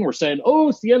 2013 were saying, oh,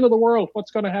 it's the end of the world, what's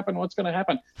going to happen?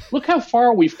 Look how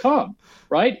far we've come,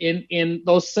 right, in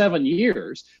those 7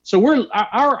 years. So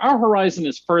our horizon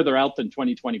is further out than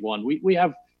 2021. We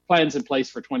have plans in place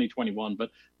for 2021, but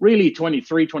really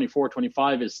 23, 24,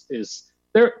 25 is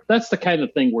there. That's the kind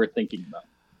of thing we're thinking about.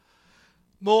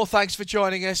 Mo, thanks for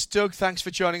joining us. Doug, thanks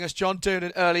for joining us. John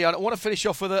Doonan early on. I want to finish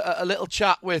off with a little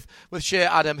chat with Shea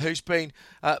Adam, who's been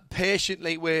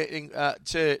patiently waiting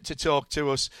to talk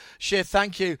to us. Shea,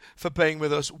 thank you for being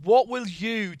with us. What will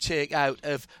you take out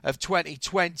of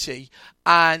 2020,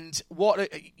 and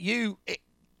what you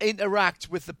interact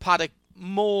with the paddock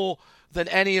more than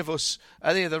any of us,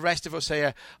 any of the rest of us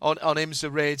here on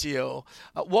IMSA Radio?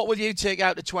 What will you take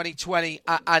out of 2020,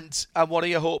 and what are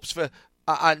your hopes for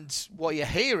and what you're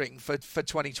hearing for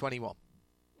 2021?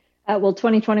 Well,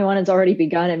 2021 has already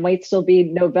begun. It might still be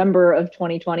November of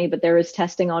 2020, but there is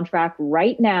testing on track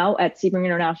right now at Sebring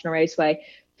International Raceway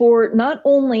for not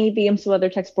only the IMSA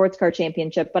WeatherTech Sports Car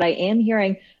Championship, but I am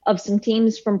hearing of some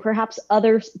teams from perhaps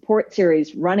other support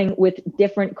series running with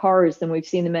different cars than we've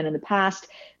seen them in the past.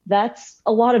 That's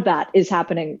a lot of that is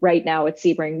happening right now at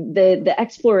Sebring. The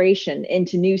exploration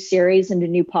into new series, into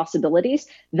new possibilities,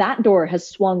 that door has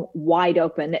swung wide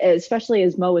open, especially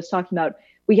as Mo was talking about.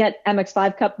 We get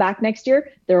MX5 Cup back next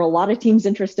year. There are a lot of teams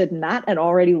interested in that and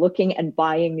already looking and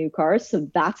buying new cars. So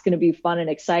that's going to be fun and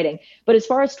exciting. But as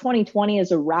far as 2020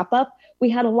 as a wrap up,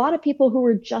 we had a lot of people who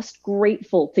were just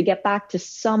grateful to get back to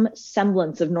some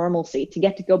semblance of normalcy, to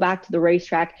get to go back to the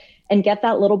racetrack and get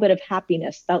that little bit of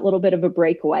happiness, that little bit of a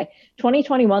breakaway.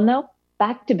 2021, though,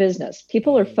 back to business.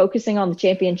 People are focusing on the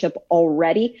championship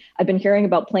already. I've been hearing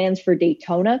about plans for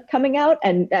Daytona coming out.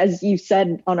 And as you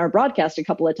said on our broadcast a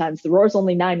couple of times, the Roar's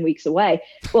only 9 weeks away.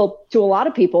 Well, to a lot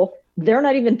of people, they're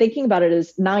not even thinking about it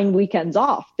as 9 weekends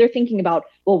off. They're thinking about,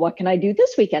 well, what can I do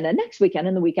this weekend and next weekend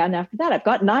and the weekend after that? I've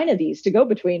got 9 of these to go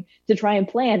between to try and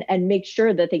plan and make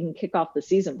sure that they can kick off the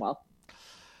season well.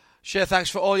 Shea, thanks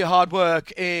for all your hard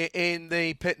work in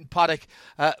the pit and paddock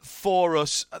for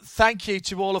us. Thank you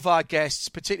to all of our guests,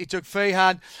 particularly Doug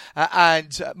Feehan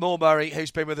and Mo Murray,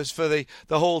 who's been with us for the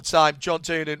whole time. John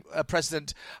Doonan,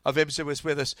 President of IMSA, was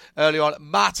with us early on.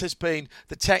 Matt has been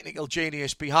the technical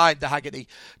genius behind the Hagerty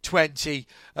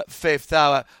 25th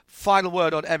hour. Final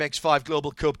word on MX5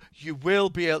 Global Cup. You will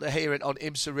be able to hear it on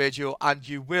IMSA Radio, and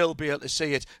you will be able to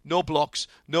see it. No blocks,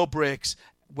 no breaks,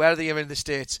 whether you're in the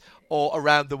States or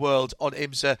around the world, on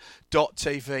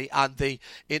IMSA.tv and the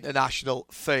international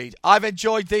feed. I've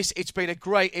enjoyed this. It's been a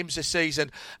great IMSA season.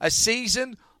 A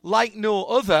season like no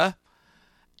other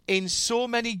in so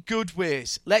many good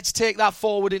ways. Let's take that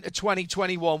forward into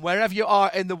 2021. Wherever you are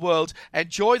in the world,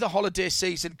 enjoy the holiday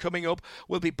season coming up.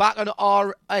 We'll be back on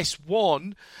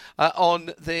RS1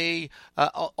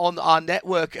 on our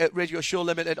network at Radio Show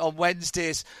Limited on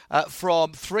Wednesdays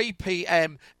from 3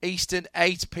 p.m. Eastern,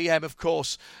 8 p.m. of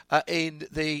course in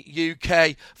the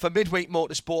UK for midweek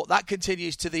motorsport. That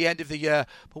continues to the end of the year.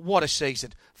 But what a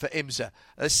season for IMSA.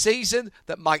 A season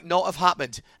that might not have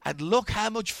happened. And look how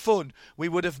much fun we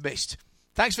would have missed.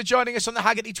 Thanks for joining us on the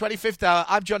Hagerty 25th Hour.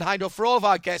 I'm John Hindhaugh. For all of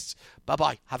our guests,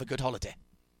 bye-bye. Have a good holiday.